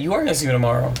 not done yet. You are going to see me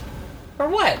tomorrow. For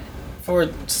what? For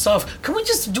stuff. Can we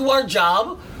just do our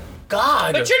job?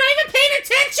 God. But you're not even paying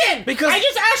attention. Because I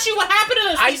just asked you what happened to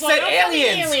those people. I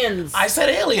said aliens. I said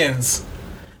aliens.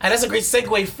 And that's a great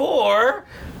segue for...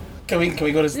 Can we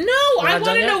go to... No, I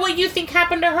want to know what you think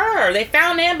happened to her. They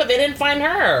found him, but they didn't find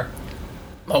her.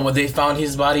 Oh, well, they found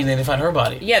his body and they didn't find her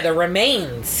body. Yeah, the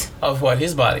remains. Of what?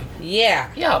 His body?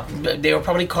 Yeah. Yeah, they were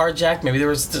probably carjacked. Maybe they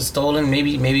were stolen.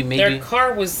 Maybe. Their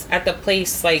car was at the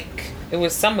place, like, it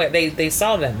was somewhere. They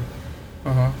saw them.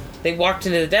 Uh-huh. They walked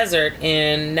into the desert,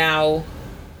 and now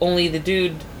only the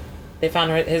dude, they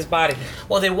found his body.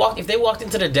 Well, if they walked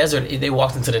into the desert, they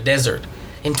walked into the desert.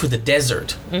 Into the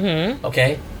desert. Mm-hmm.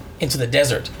 Okay? Into the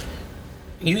desert.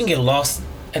 You can get lost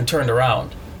and turned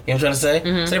around. You know what I'm trying to say?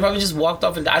 Mm-hmm. So they probably just walked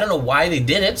off, and I don't know why they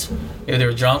did it. Maybe they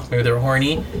were drunk. Maybe they were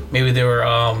horny. Maybe they were,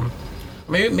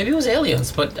 maybe it was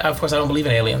aliens. But of course, I don't believe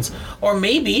in aliens. Or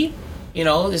maybe, you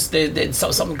know,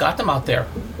 something got them out there,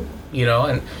 you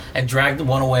know, and dragged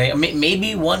one away.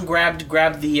 Maybe one grabbed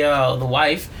the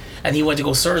wife, and he went to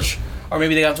go search. Or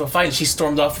maybe they got into a fight, and she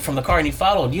stormed off from the car, and he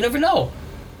followed. You never know.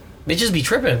 They just be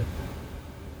tripping.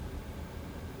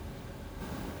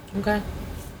 Okay.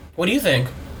 What do you think?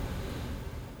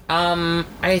 I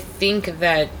think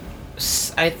that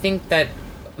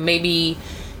maybe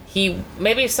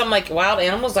some like wild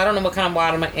animals. I don't know what kind of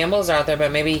wild animals are out there,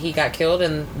 but maybe he got killed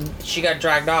and she got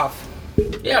dragged off.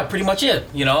 Yeah, pretty much it.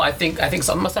 You know, I think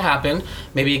something must have happened.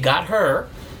 Maybe it got her,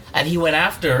 and he went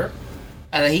after,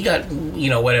 and then he got, you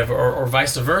know, whatever, or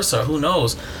vice versa. Who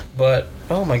knows? But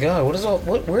oh my God,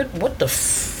 what the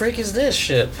frick is this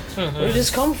shit? Mm-hmm. Where did this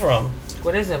come from?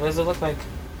 What is it? What does it look like?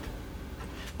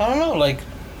 I don't know, like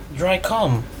dry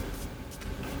cum.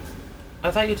 I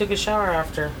thought you took a shower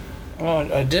after. Oh,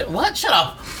 I did. What? Shut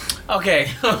up. Okay.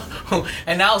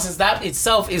 And now, since that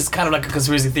itself is kind of like a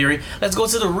conspiracy theory, let's go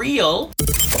to the real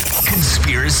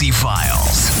Conspiracy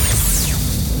Files.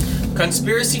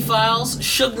 Conspiracy Files.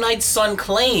 Suge Knight's son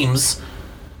claims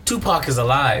Tupac is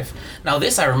alive. Now,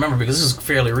 this I remember because this is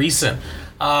fairly recent.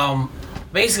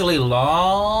 Basically,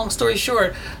 long story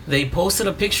short, they posted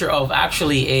a picture of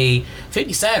actually a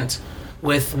 50 Cent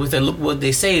with what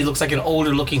they say looks like an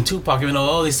older looking Tupac, even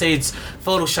though they say it's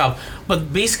Photoshop.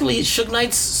 But basically, Suge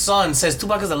Knight's son says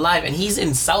Tupac is alive, and he's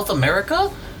in South America.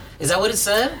 Is that what it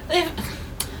said?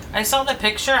 I saw the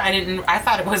picture. I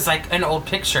thought it was like an old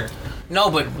picture. No,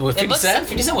 but with 50 Cent,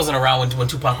 50 Cent wasn't around when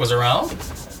Tupac was around.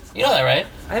 You know that, right?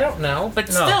 I don't know, but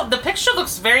still, the picture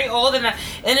looks very old, and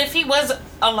if he was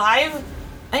alive,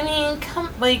 I mean,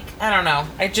 I don't know.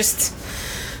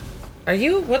 Are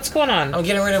you? What's going on? I'm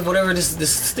getting rid of whatever this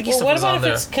sticky stuff is on there. What about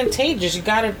if it's contagious? You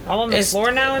got it all on the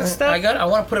floor now and stuff? I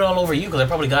want to put it all over you because I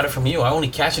probably got it from you. I only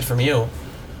catch it from you.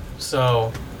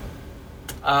 So,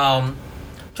 trying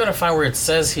to find where it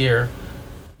says here.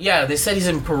 Yeah, they said he's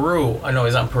in Peru. I know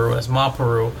he's not in Peru. It's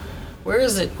Peru. Where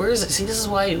is it? See, this is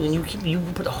why when you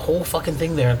put the whole fucking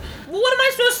thing there. What am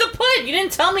I supposed to put? You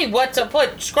didn't tell me what to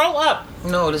put. Scroll up.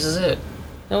 No, this is it.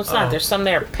 No, it's not. There's some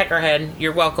there. Peckerhead.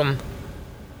 You're welcome.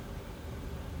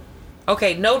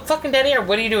 Okay, no fucking dead air.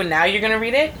 What are you doing now? You're gonna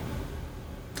read it?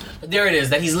 There it is,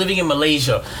 that he's living in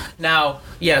Malaysia. Now,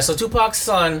 yeah, so Tupac's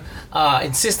son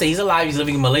insists that he's alive, he's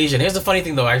living in Malaysia. And here's the funny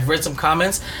thing, though. I've read some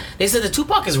comments. They said that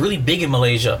Tupac is really big in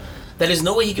Malaysia. That there's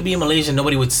no way he could be in Malaysia and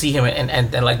nobody would see him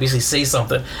and like basically say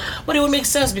something. But it would make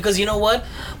sense because you know what?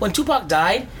 When Tupac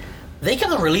died, they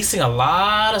kept on releasing a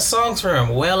lot of songs for him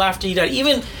well after he died.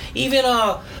 Even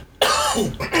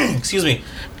excuse me,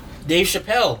 Dave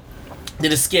Chappelle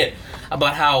did a skit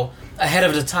about how ahead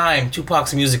of the time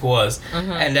Tupac's music was.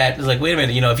 And that was like, wait a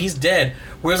minute, if he's dead,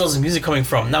 where's all this music coming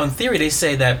from? Now in theory they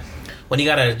say that when he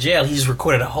got out of jail, he just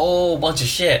recorded a whole bunch of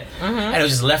shit, and it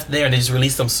was just left there, and they just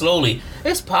released them slowly.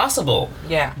 It's possible,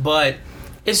 yeah, but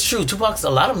it's true. Tupac's a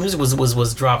lot of music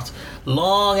was dropped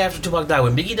long after Tupac died.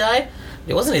 When Biggie died,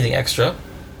 there wasn't anything extra. You know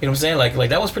what I'm saying? Like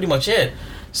that was pretty much it.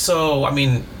 So I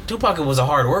mean, Tupac was a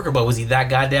hard worker, but was he that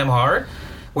goddamn hard?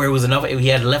 Where it was enough? He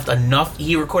had left enough.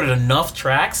 He recorded enough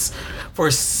tracks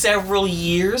for several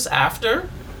years after.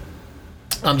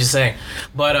 I'm just saying,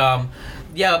 but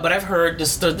yeah, but I've heard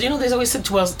this. They always said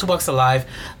Tupac's alive.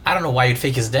 I don't know why you'd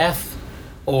fake his death,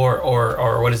 or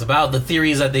what it's about. The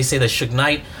theory is that they say that Suge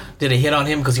Knight did a hit on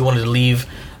him because he wanted to leave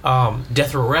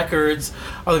Death Row Records.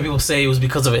 Other people say it was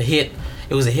because of a hit.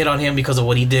 It was a hit on him because of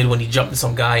what he did when he jumped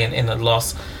some guy in a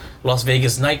Las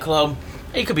Vegas nightclub.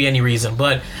 It could be any reason,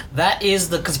 but that is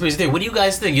the conspiracy theory. What do you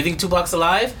guys think? You think Tupac's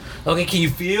alive? Okay, can you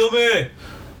feel me?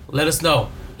 Let us know.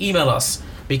 Email us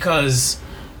because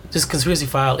this conspiracy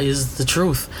file is the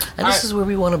truth, and this is where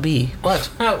we want to be. What?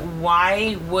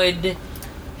 Why would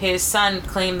his son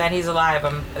claim that he's alive?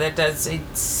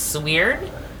 It's weird.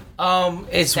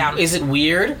 Is it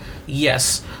weird?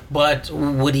 Yes, but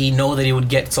would he know that he would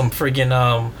get some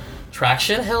friggin'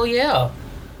 traction? Hell yeah.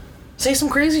 Say some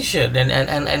crazy shit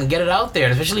and get it out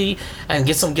there, especially and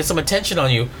get some attention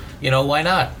on you. Why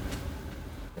not?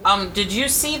 Did you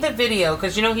see the video?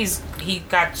 Because he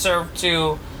got served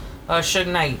to Suge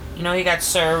Knight. He got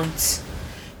served.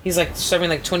 He's like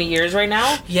serving like 20 years right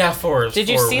now. Yeah, Did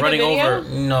you see the video? Over.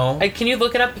 No. Can you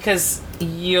look it up because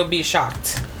you'll be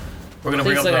shocked. We're gonna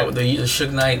bring up the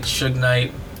Suge Knight.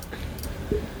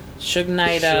 Suge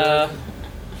Knight.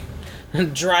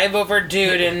 Drive over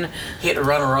dude and hit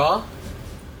run raw.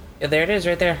 Yeah, there it is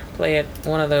right there. Play it.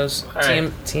 One of those. Right.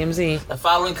 TMZ. The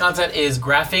following content is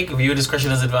graphic. Viewer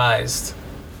discretion is advised.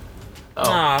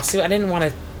 See, I didn't want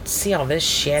to see all this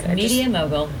shit. Media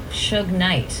mogul Suge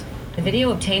Knight. The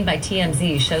video obtained by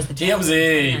TMZ shows the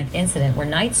TMZ incident where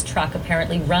Knight's truck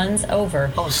apparently runs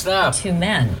over two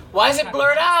men. Why is it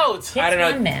blurred out? I don't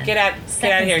know. Man. Get out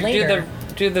here. Later,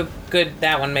 do the good.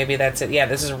 That one maybe. That's it. Yeah,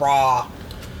 this is raw.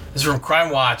 This is from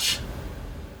Crime Watch.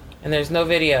 And there's no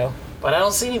video. But I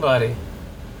don't see anybody.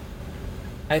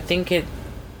 I think it...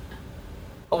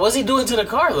 What's he doing to the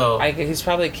car, though? He's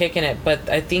probably kicking it, but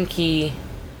I think he...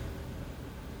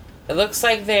 It looks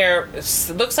like they're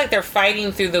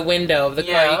fighting through the window of the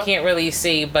car. You can't really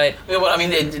see, but... Yeah, well, I mean,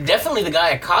 definitely the guy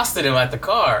accosted him at the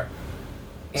car.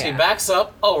 So he backs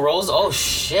up. Oh, rolls. Oh,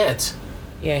 shit.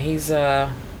 Yeah, he's,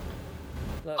 Oh,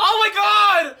 my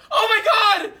God! Oh, my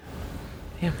God!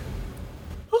 Yeah.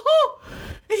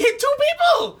 He hit two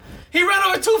people! He ran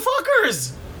over two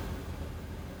fuckers!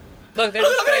 Look, they're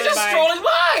just strolling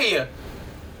by!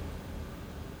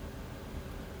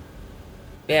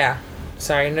 Yeah.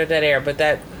 Sorry, no dead air, but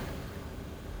that...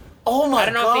 Oh my God. I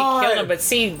don't know if he killed him, but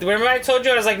see, remember I told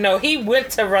you, I was like, no, he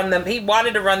went to run them, he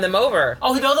wanted to run them over.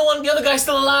 Oh, the other guy's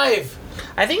still alive.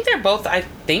 I think they're both, I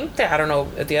don't know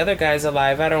if the other guy's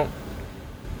alive,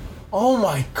 Oh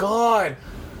my God.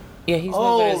 Yeah, he's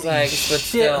moving his legs, but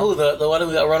still. Who, the one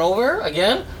who got run over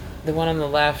again? The one on the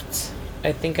left.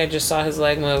 I think I just saw his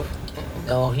leg move.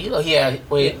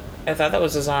 Wait. I thought that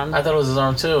was his arm. I thought it was his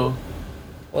arm too.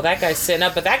 Well, that guy's sitting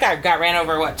up, but that guy got ran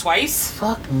over, twice?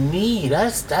 Fuck me,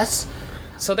 that's...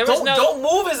 So there was Don't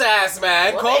move his ass,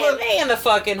 man. Well, they in the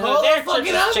fucking hood. They're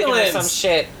fucking ambulance. Some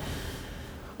shit.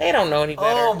 They don't know any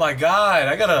better. Oh my God,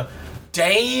 I gotta...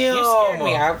 Damn! You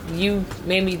scared me. You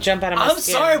made me jump out of my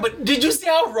skin. I'm sorry, but did you see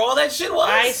how raw that shit was?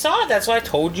 I saw it. That's why I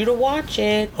told you to watch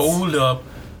it. Hold up.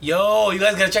 Yo, you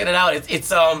guys gotta check that out. It's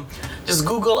just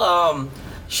Google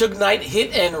Suge Knight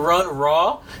hit and run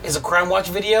raw. It's a Crime Watch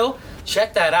video.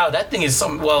 Check that out. That thing is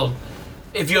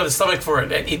if you have the stomach for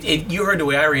it, you heard the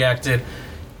way I reacted.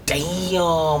 Damn.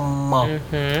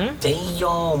 Mm-hmm.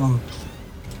 Damn.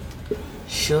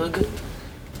 Suge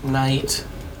Knight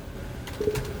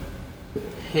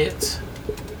hit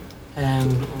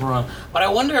and run. But I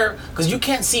wonder, because you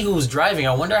can't see who's driving,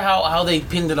 I wonder how they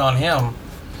pinned it on him.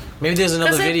 Maybe there's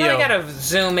another video. Because they probably gotta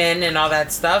zoom in and all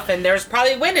that stuff, and there's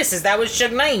probably witnesses. That was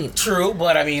Suge Knight. True,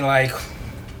 but I mean, like,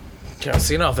 can't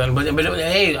see nothing. But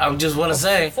hey, I just want to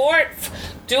say,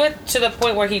 do it to the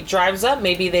point where he drives up.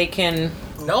 Maybe they can.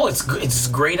 No, it's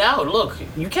grayed out. Look,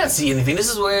 you can't see anything. This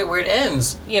is where it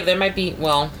ends. Yeah, there might be.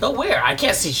 Well, no, where? I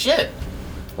can't see shit.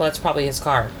 Well, it's probably his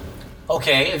car.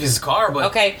 Okay, if it's his car, but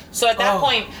okay. So at that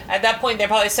point, they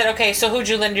probably said, okay, so who'd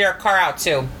you lend your car out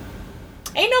to?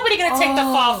 Ain't nobody gonna take the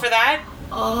fall for that.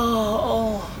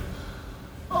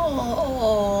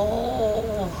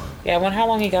 Yeah, I wonder how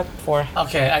long he got for.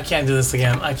 Okay, I can't do this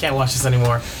again. I can't watch this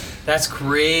anymore. That's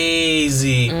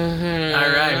crazy. Mm-hmm. All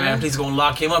right, man. Please go and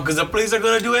lock him up because the police are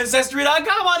going to do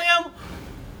Ancestry.com on him.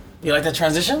 You like that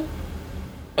transition?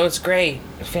 Oh, it's great.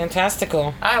 Fantastical.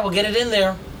 All right, we'll get it in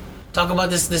there. Talk about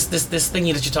this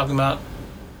thingy that you're talking about.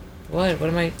 What? What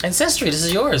am I? Ancestry. This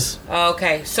is yours.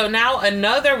 Okay, so now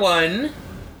another one.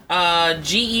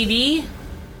 GED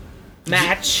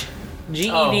match.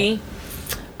 GED.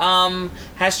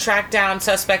 Has tracked down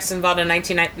suspects involved in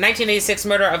 1986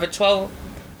 murder of a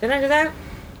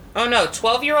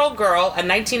 12-year-old girl, a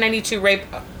 1992 rape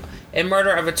and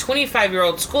murder of a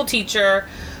 25-year-old school teacher,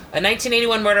 a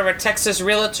 1981 murder of a Texas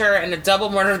realtor, and a double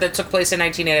murder that took place in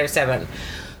 1987.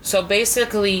 So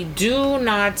basically, do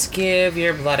not give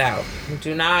your blood out.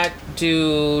 Do not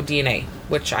do DNA,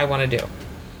 which I want to do.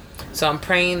 So I'm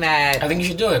praying that... I think you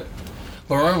should do it.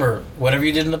 But remember, whatever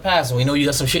you did in the past, we know you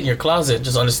got some shit in your closet,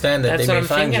 just understand that they may find you. That's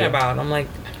what I'm thinking about. I'm like...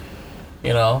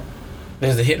 You know?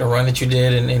 There's the hit and run that you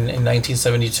did in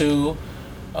 1972.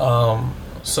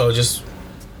 So just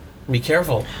be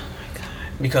careful. Oh my God.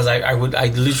 Because I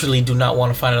literally do not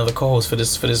want to find another co-host for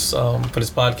this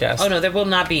podcast. Oh no, there will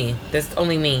not be. There's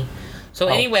only me. So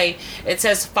anyway, it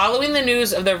says, following the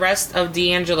news of the arrest of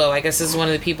D'Angelo, I guess this is one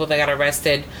of the people that got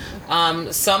arrested,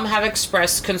 some have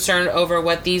expressed concern over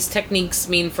what these techniques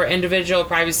mean for individual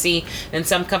privacy, and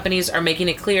some companies are making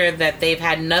it clear that they've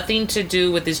had nothing to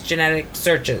do with these genetic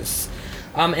searches.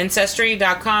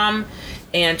 Ancestry.com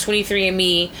and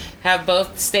 23andMe have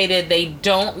both stated they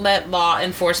don't let law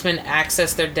enforcement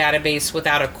access their database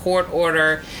without a court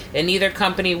order, and neither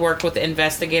company worked with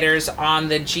investigators on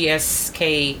the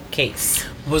GSK case.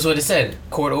 Was what it said,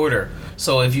 court order.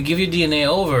 So if you give your DNA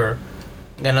over,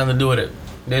 got nothing to do with it.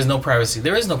 There's no privacy.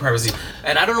 There is no privacy.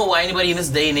 And I don't know why anybody in this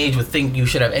day and age would think you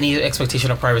should have any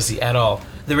expectation of privacy at all.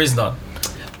 There is none.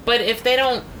 But if they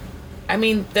don't, I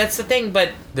mean, that's the thing,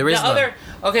 but there is none.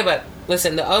 Okay, but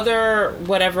listen, the other,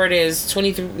 whatever it is,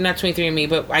 not 23andMe,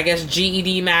 but I guess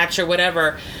GED match or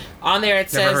whatever, on there it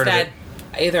says that,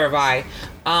 either have I,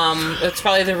 it's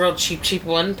probably the real cheap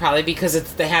one, probably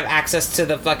because they have access to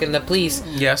the police.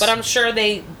 Yes. But I'm sure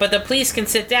but the police can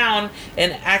sit down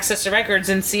and access the records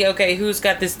and see, okay, who's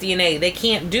got this DNA. They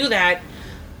can't do that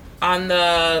on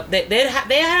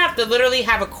they have to literally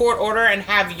have a court order and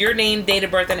have your name, date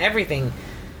of birth, and everything.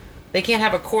 They can't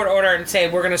have a court order and say,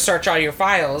 we're going to search all your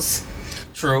files.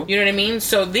 True. You know what I mean?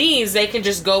 So they can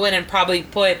just go in and probably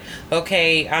put,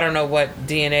 okay, I don't know what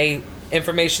DNA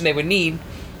information they would need.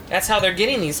 That's how they're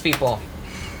getting these people.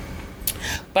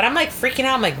 But I'm like freaking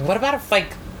out. I'm like, what about if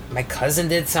like my cousin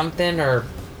did something or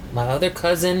my other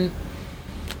cousin?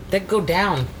 That'd go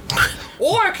down.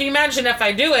 Or can you imagine if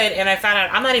I do it and I found out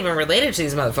I'm not even related to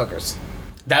these motherfuckers?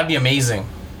 That'd be amazing.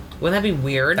 Wouldn't that be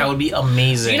weird? That would be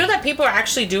amazing. Do you know that people are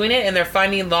actually doing it and they're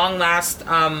finding long-last,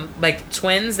 like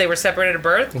twins? They were separated at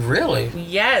birth. Really?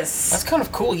 Yes. That's kind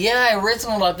of cool. Yeah, I read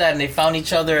something about that, and they found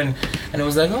each other, and it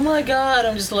was like, oh my God.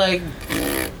 I'm just like.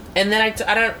 And then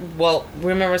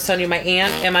remember I was telling you my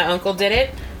aunt and my uncle did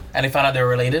it, and they found out they were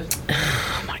related.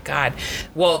 Oh my God.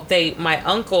 Well, my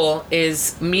uncle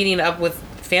is meeting up with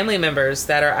family members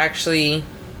that are I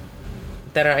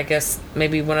guess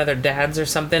maybe one of their dads or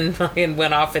something and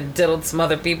went off and diddled some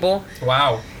other people.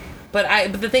 Wow.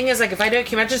 But the thing is, like, if I do,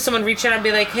 can you imagine someone reach out and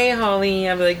be like, hey, Holly?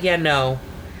 I'd be like, yeah, no.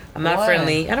 I'm not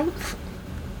friendly. I don't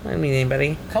mean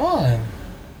anybody. Come on.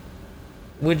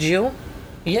 Would you?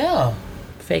 Yeah.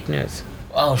 Fake news.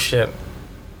 Oh, shit.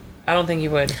 I don't think you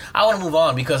would. I want to move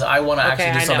on because I want to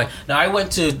actually do something. Now I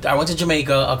went to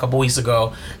Jamaica a couple weeks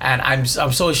ago, and I'm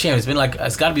so ashamed.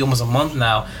 It's got to be almost a month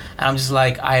now, and I'm just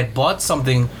like, I had bought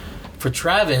something for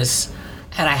Travis,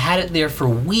 and I had it there for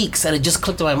weeks, and it just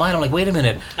clicked in my mind. I'm like, wait a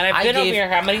minute. And I've been over here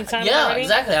how many times already? Yeah,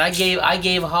 exactly. And I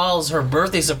gave Halls her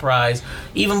birthday surprise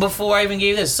even before I even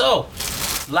gave this. So,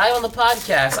 live on the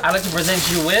podcast, I'd like to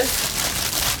present you with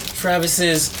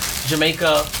Travis's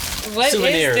Jamaica souvenirs. What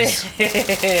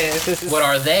is this? What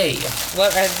are they?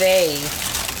 What are they?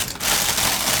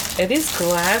 Are these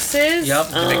glasses? Yep,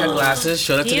 Jamaica glasses.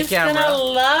 Show that to the camera. He's gonna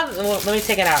love... Well, let me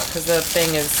take it out, because the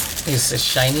thing is... It's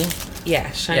shiny?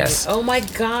 Yeah, shiny. Yes. Oh my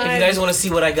God. If you guys want to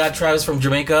see what I got, Travis, from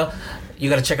Jamaica, you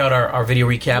got to check out our video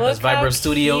recap. That's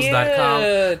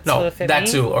vibrevstudios.com. No, that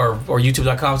too. Or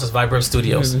youtube.com. So it's Vibrev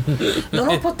Studios. No,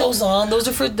 don't put those on. Those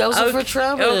are for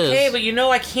Travis. Okay, but you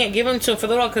know I can't give them to him for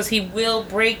little because he will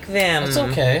break them. It's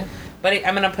okay. But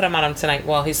I'm going to put them on him tonight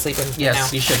while he's sleeping. Yes, now.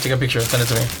 you should. Take a picture and send it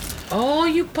to me. Oh,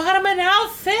 you bought him an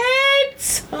outfit.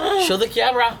 Show the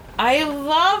camera. I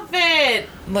love it.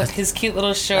 Look, his cute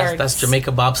little shorts. That's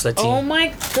Jamaica bobsled team. Oh my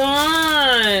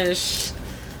gosh.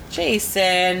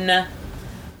 Jason.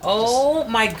 Oh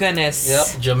my goodness.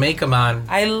 Yep, Jamaica man.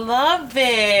 I love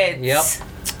it. Yep.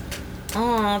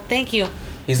 Oh, thank you.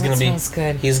 Smells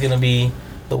good. He's gonna be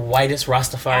the whitest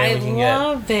Rastafarian we can get. I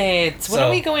love it. When are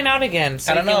we going out again?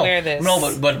 So I don't know. Can wear this? No,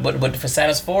 but for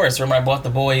Santa's Forest, remember I bought the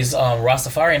boys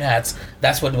Rastafarian hats.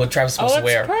 That's what Travis is supposed to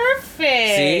wear. Perfect.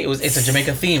 See, it's a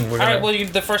Jamaica theme. All right. Well,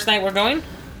 the first night we're going.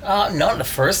 Not the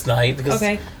first night because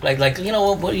like you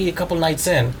know what? A couple nights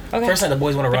in. Okay. First night the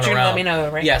boys want to run around. Let me know,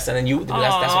 right? Yes, and then that's when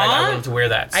I got them to wear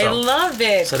that. So. I love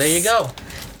it. So there you go.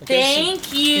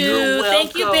 Thank you.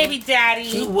 Thank you, baby daddy.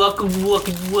 You're welcome. We're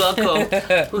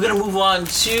gonna move on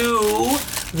to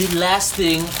the last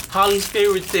thing, Holly's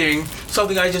favorite thing,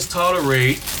 something I just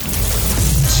tolerate.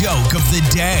 Joke of the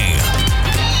day.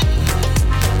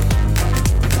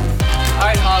 All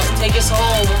right, Holly, take us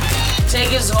home.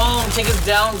 Take us home. Take us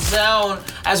downtown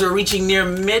as we're reaching near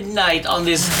midnight on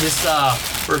this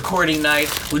recording night.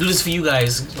 We do this for you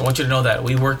guys. I want you to know that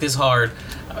we work this hard.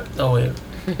 Oh wait.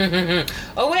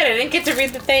 Oh wait, I didn't get to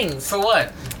read the things. For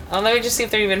what? Let me just see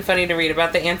if they're even funny to read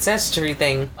about the ancestry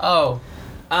thing. Oh.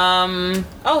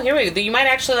 Oh, here we go. You might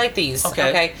actually like these.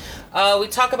 Okay. We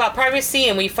talk about privacy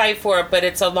and we fight for it, but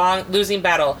it's a long losing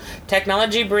battle.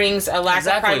 Technology brings a lack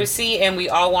of privacy and we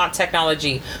all want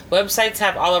technology. Websites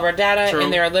have all of our data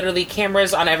and there are literally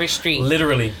cameras on every street.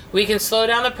 Literally. We can slow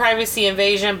down the privacy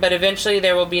invasion, but eventually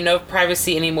there will be no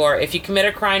privacy anymore. If you commit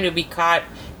a crime, you'll be caught.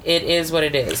 It is what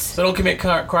it is. So don't commit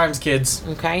crimes, kids.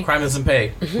 Okay. Crime doesn't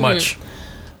pay much.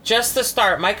 Just the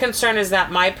start. My concern is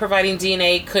that my providing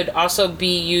DNA could also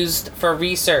be used for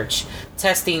research,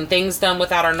 testing, things done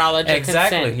without our knowledge and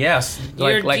consent. Exactly, yes.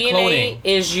 Your like DNA cloning.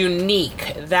 is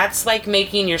unique. That's like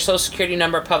making your social security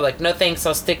number public. No thanks,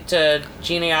 I'll stick to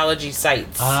genealogy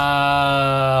sites.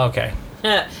 Okay.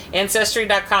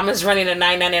 Ancestry.com is running a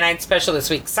 $9.99 special this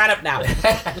week. Sign up now.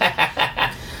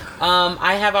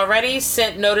 I have already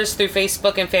sent notice through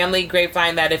Facebook and Family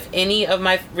Grapevine that if any of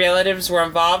my relatives were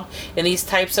involved in these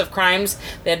types of crimes,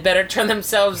 they'd better turn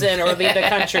themselves in or leave the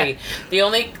country. They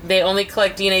only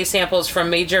collect DNA samples from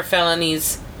major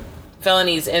felonies,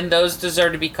 and those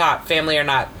deserve to be caught, family or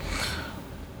not.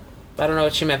 I don't know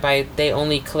what you meant by they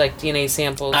only collect DNA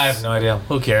samples. I have no idea.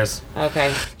 Who cares?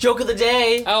 Okay. Joke of the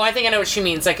day. Oh, I think I know what she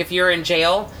means. Like if you're in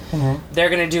jail, they're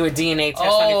going to do a DNA test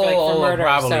on you for murder.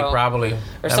 Probably. Or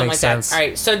that something makes like sense. that. All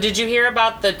right. So did you hear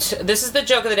about this is the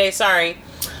joke of the day. Sorry.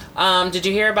 Did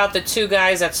you hear about the two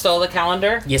guys that stole the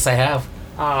calendar? Yes, I have.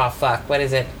 Oh, fuck. What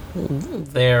is it?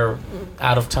 They're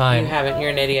out of time. You haven't. You're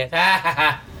an idiot.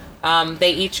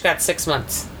 They each got 6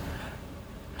 months.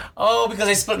 Oh, because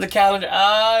they split the calendar.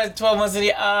 12 months in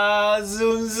the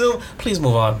zoom. Please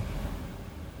move on.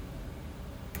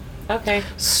 Okay.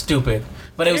 Stupid.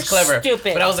 But it was clever.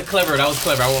 Stupid. But that was clever. I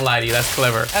won't lie to you. That's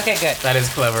clever. Okay, good. That is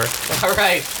clever. All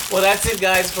right. Well, that's it,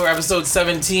 guys, for episode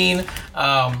 17.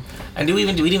 And we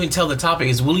didn't even tell the topic.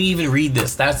 Is will you even read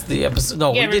this? That's the episode. No,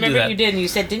 we did do that. Remember you did. And you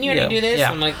said, didn't you already do this? Yeah.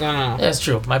 I'm like, oh. That's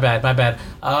true. My bad.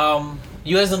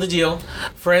 You guys know the deal.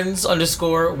 Friends _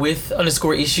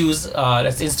 issues.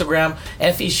 That's Instagram.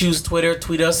 F issues Twitter.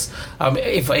 Tweet us.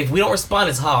 If we don't respond,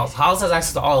 it's Halls. Halls has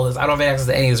access to all of this. I don't have access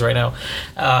to any of this right now.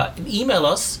 Email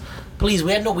us, please.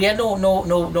 We had no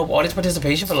audience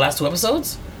participation for the last 2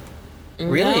 episodes.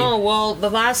 Really? No. Well, the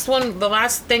last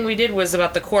thing we did was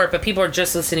about the court, but people are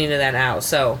just listening to that now.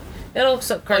 So. It'll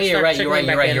start You're right.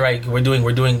 We're doing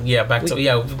back to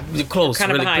we're close.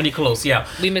 Kind of really behind. Pretty close. Yeah.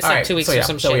 We missed 2 weeks or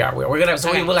some shit. So we are. We're gonna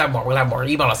we'll have more.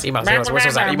 Email us. Email us. Email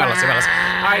us. All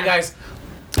right, guys.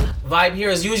 Vibe here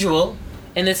as usual.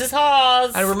 And this is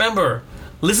Halls. And remember,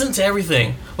 listen to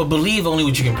everything, but believe only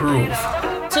what you can prove.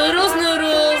 Toodles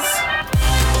noodles.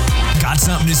 Got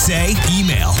something to say?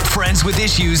 Email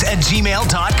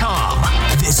friendswithissues@gmail.com.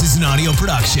 This is an audio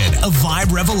production of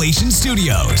Vibe Revelation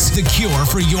Studios, the cure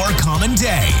for your common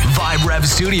day.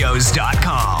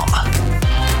 VibeRevStudios.com.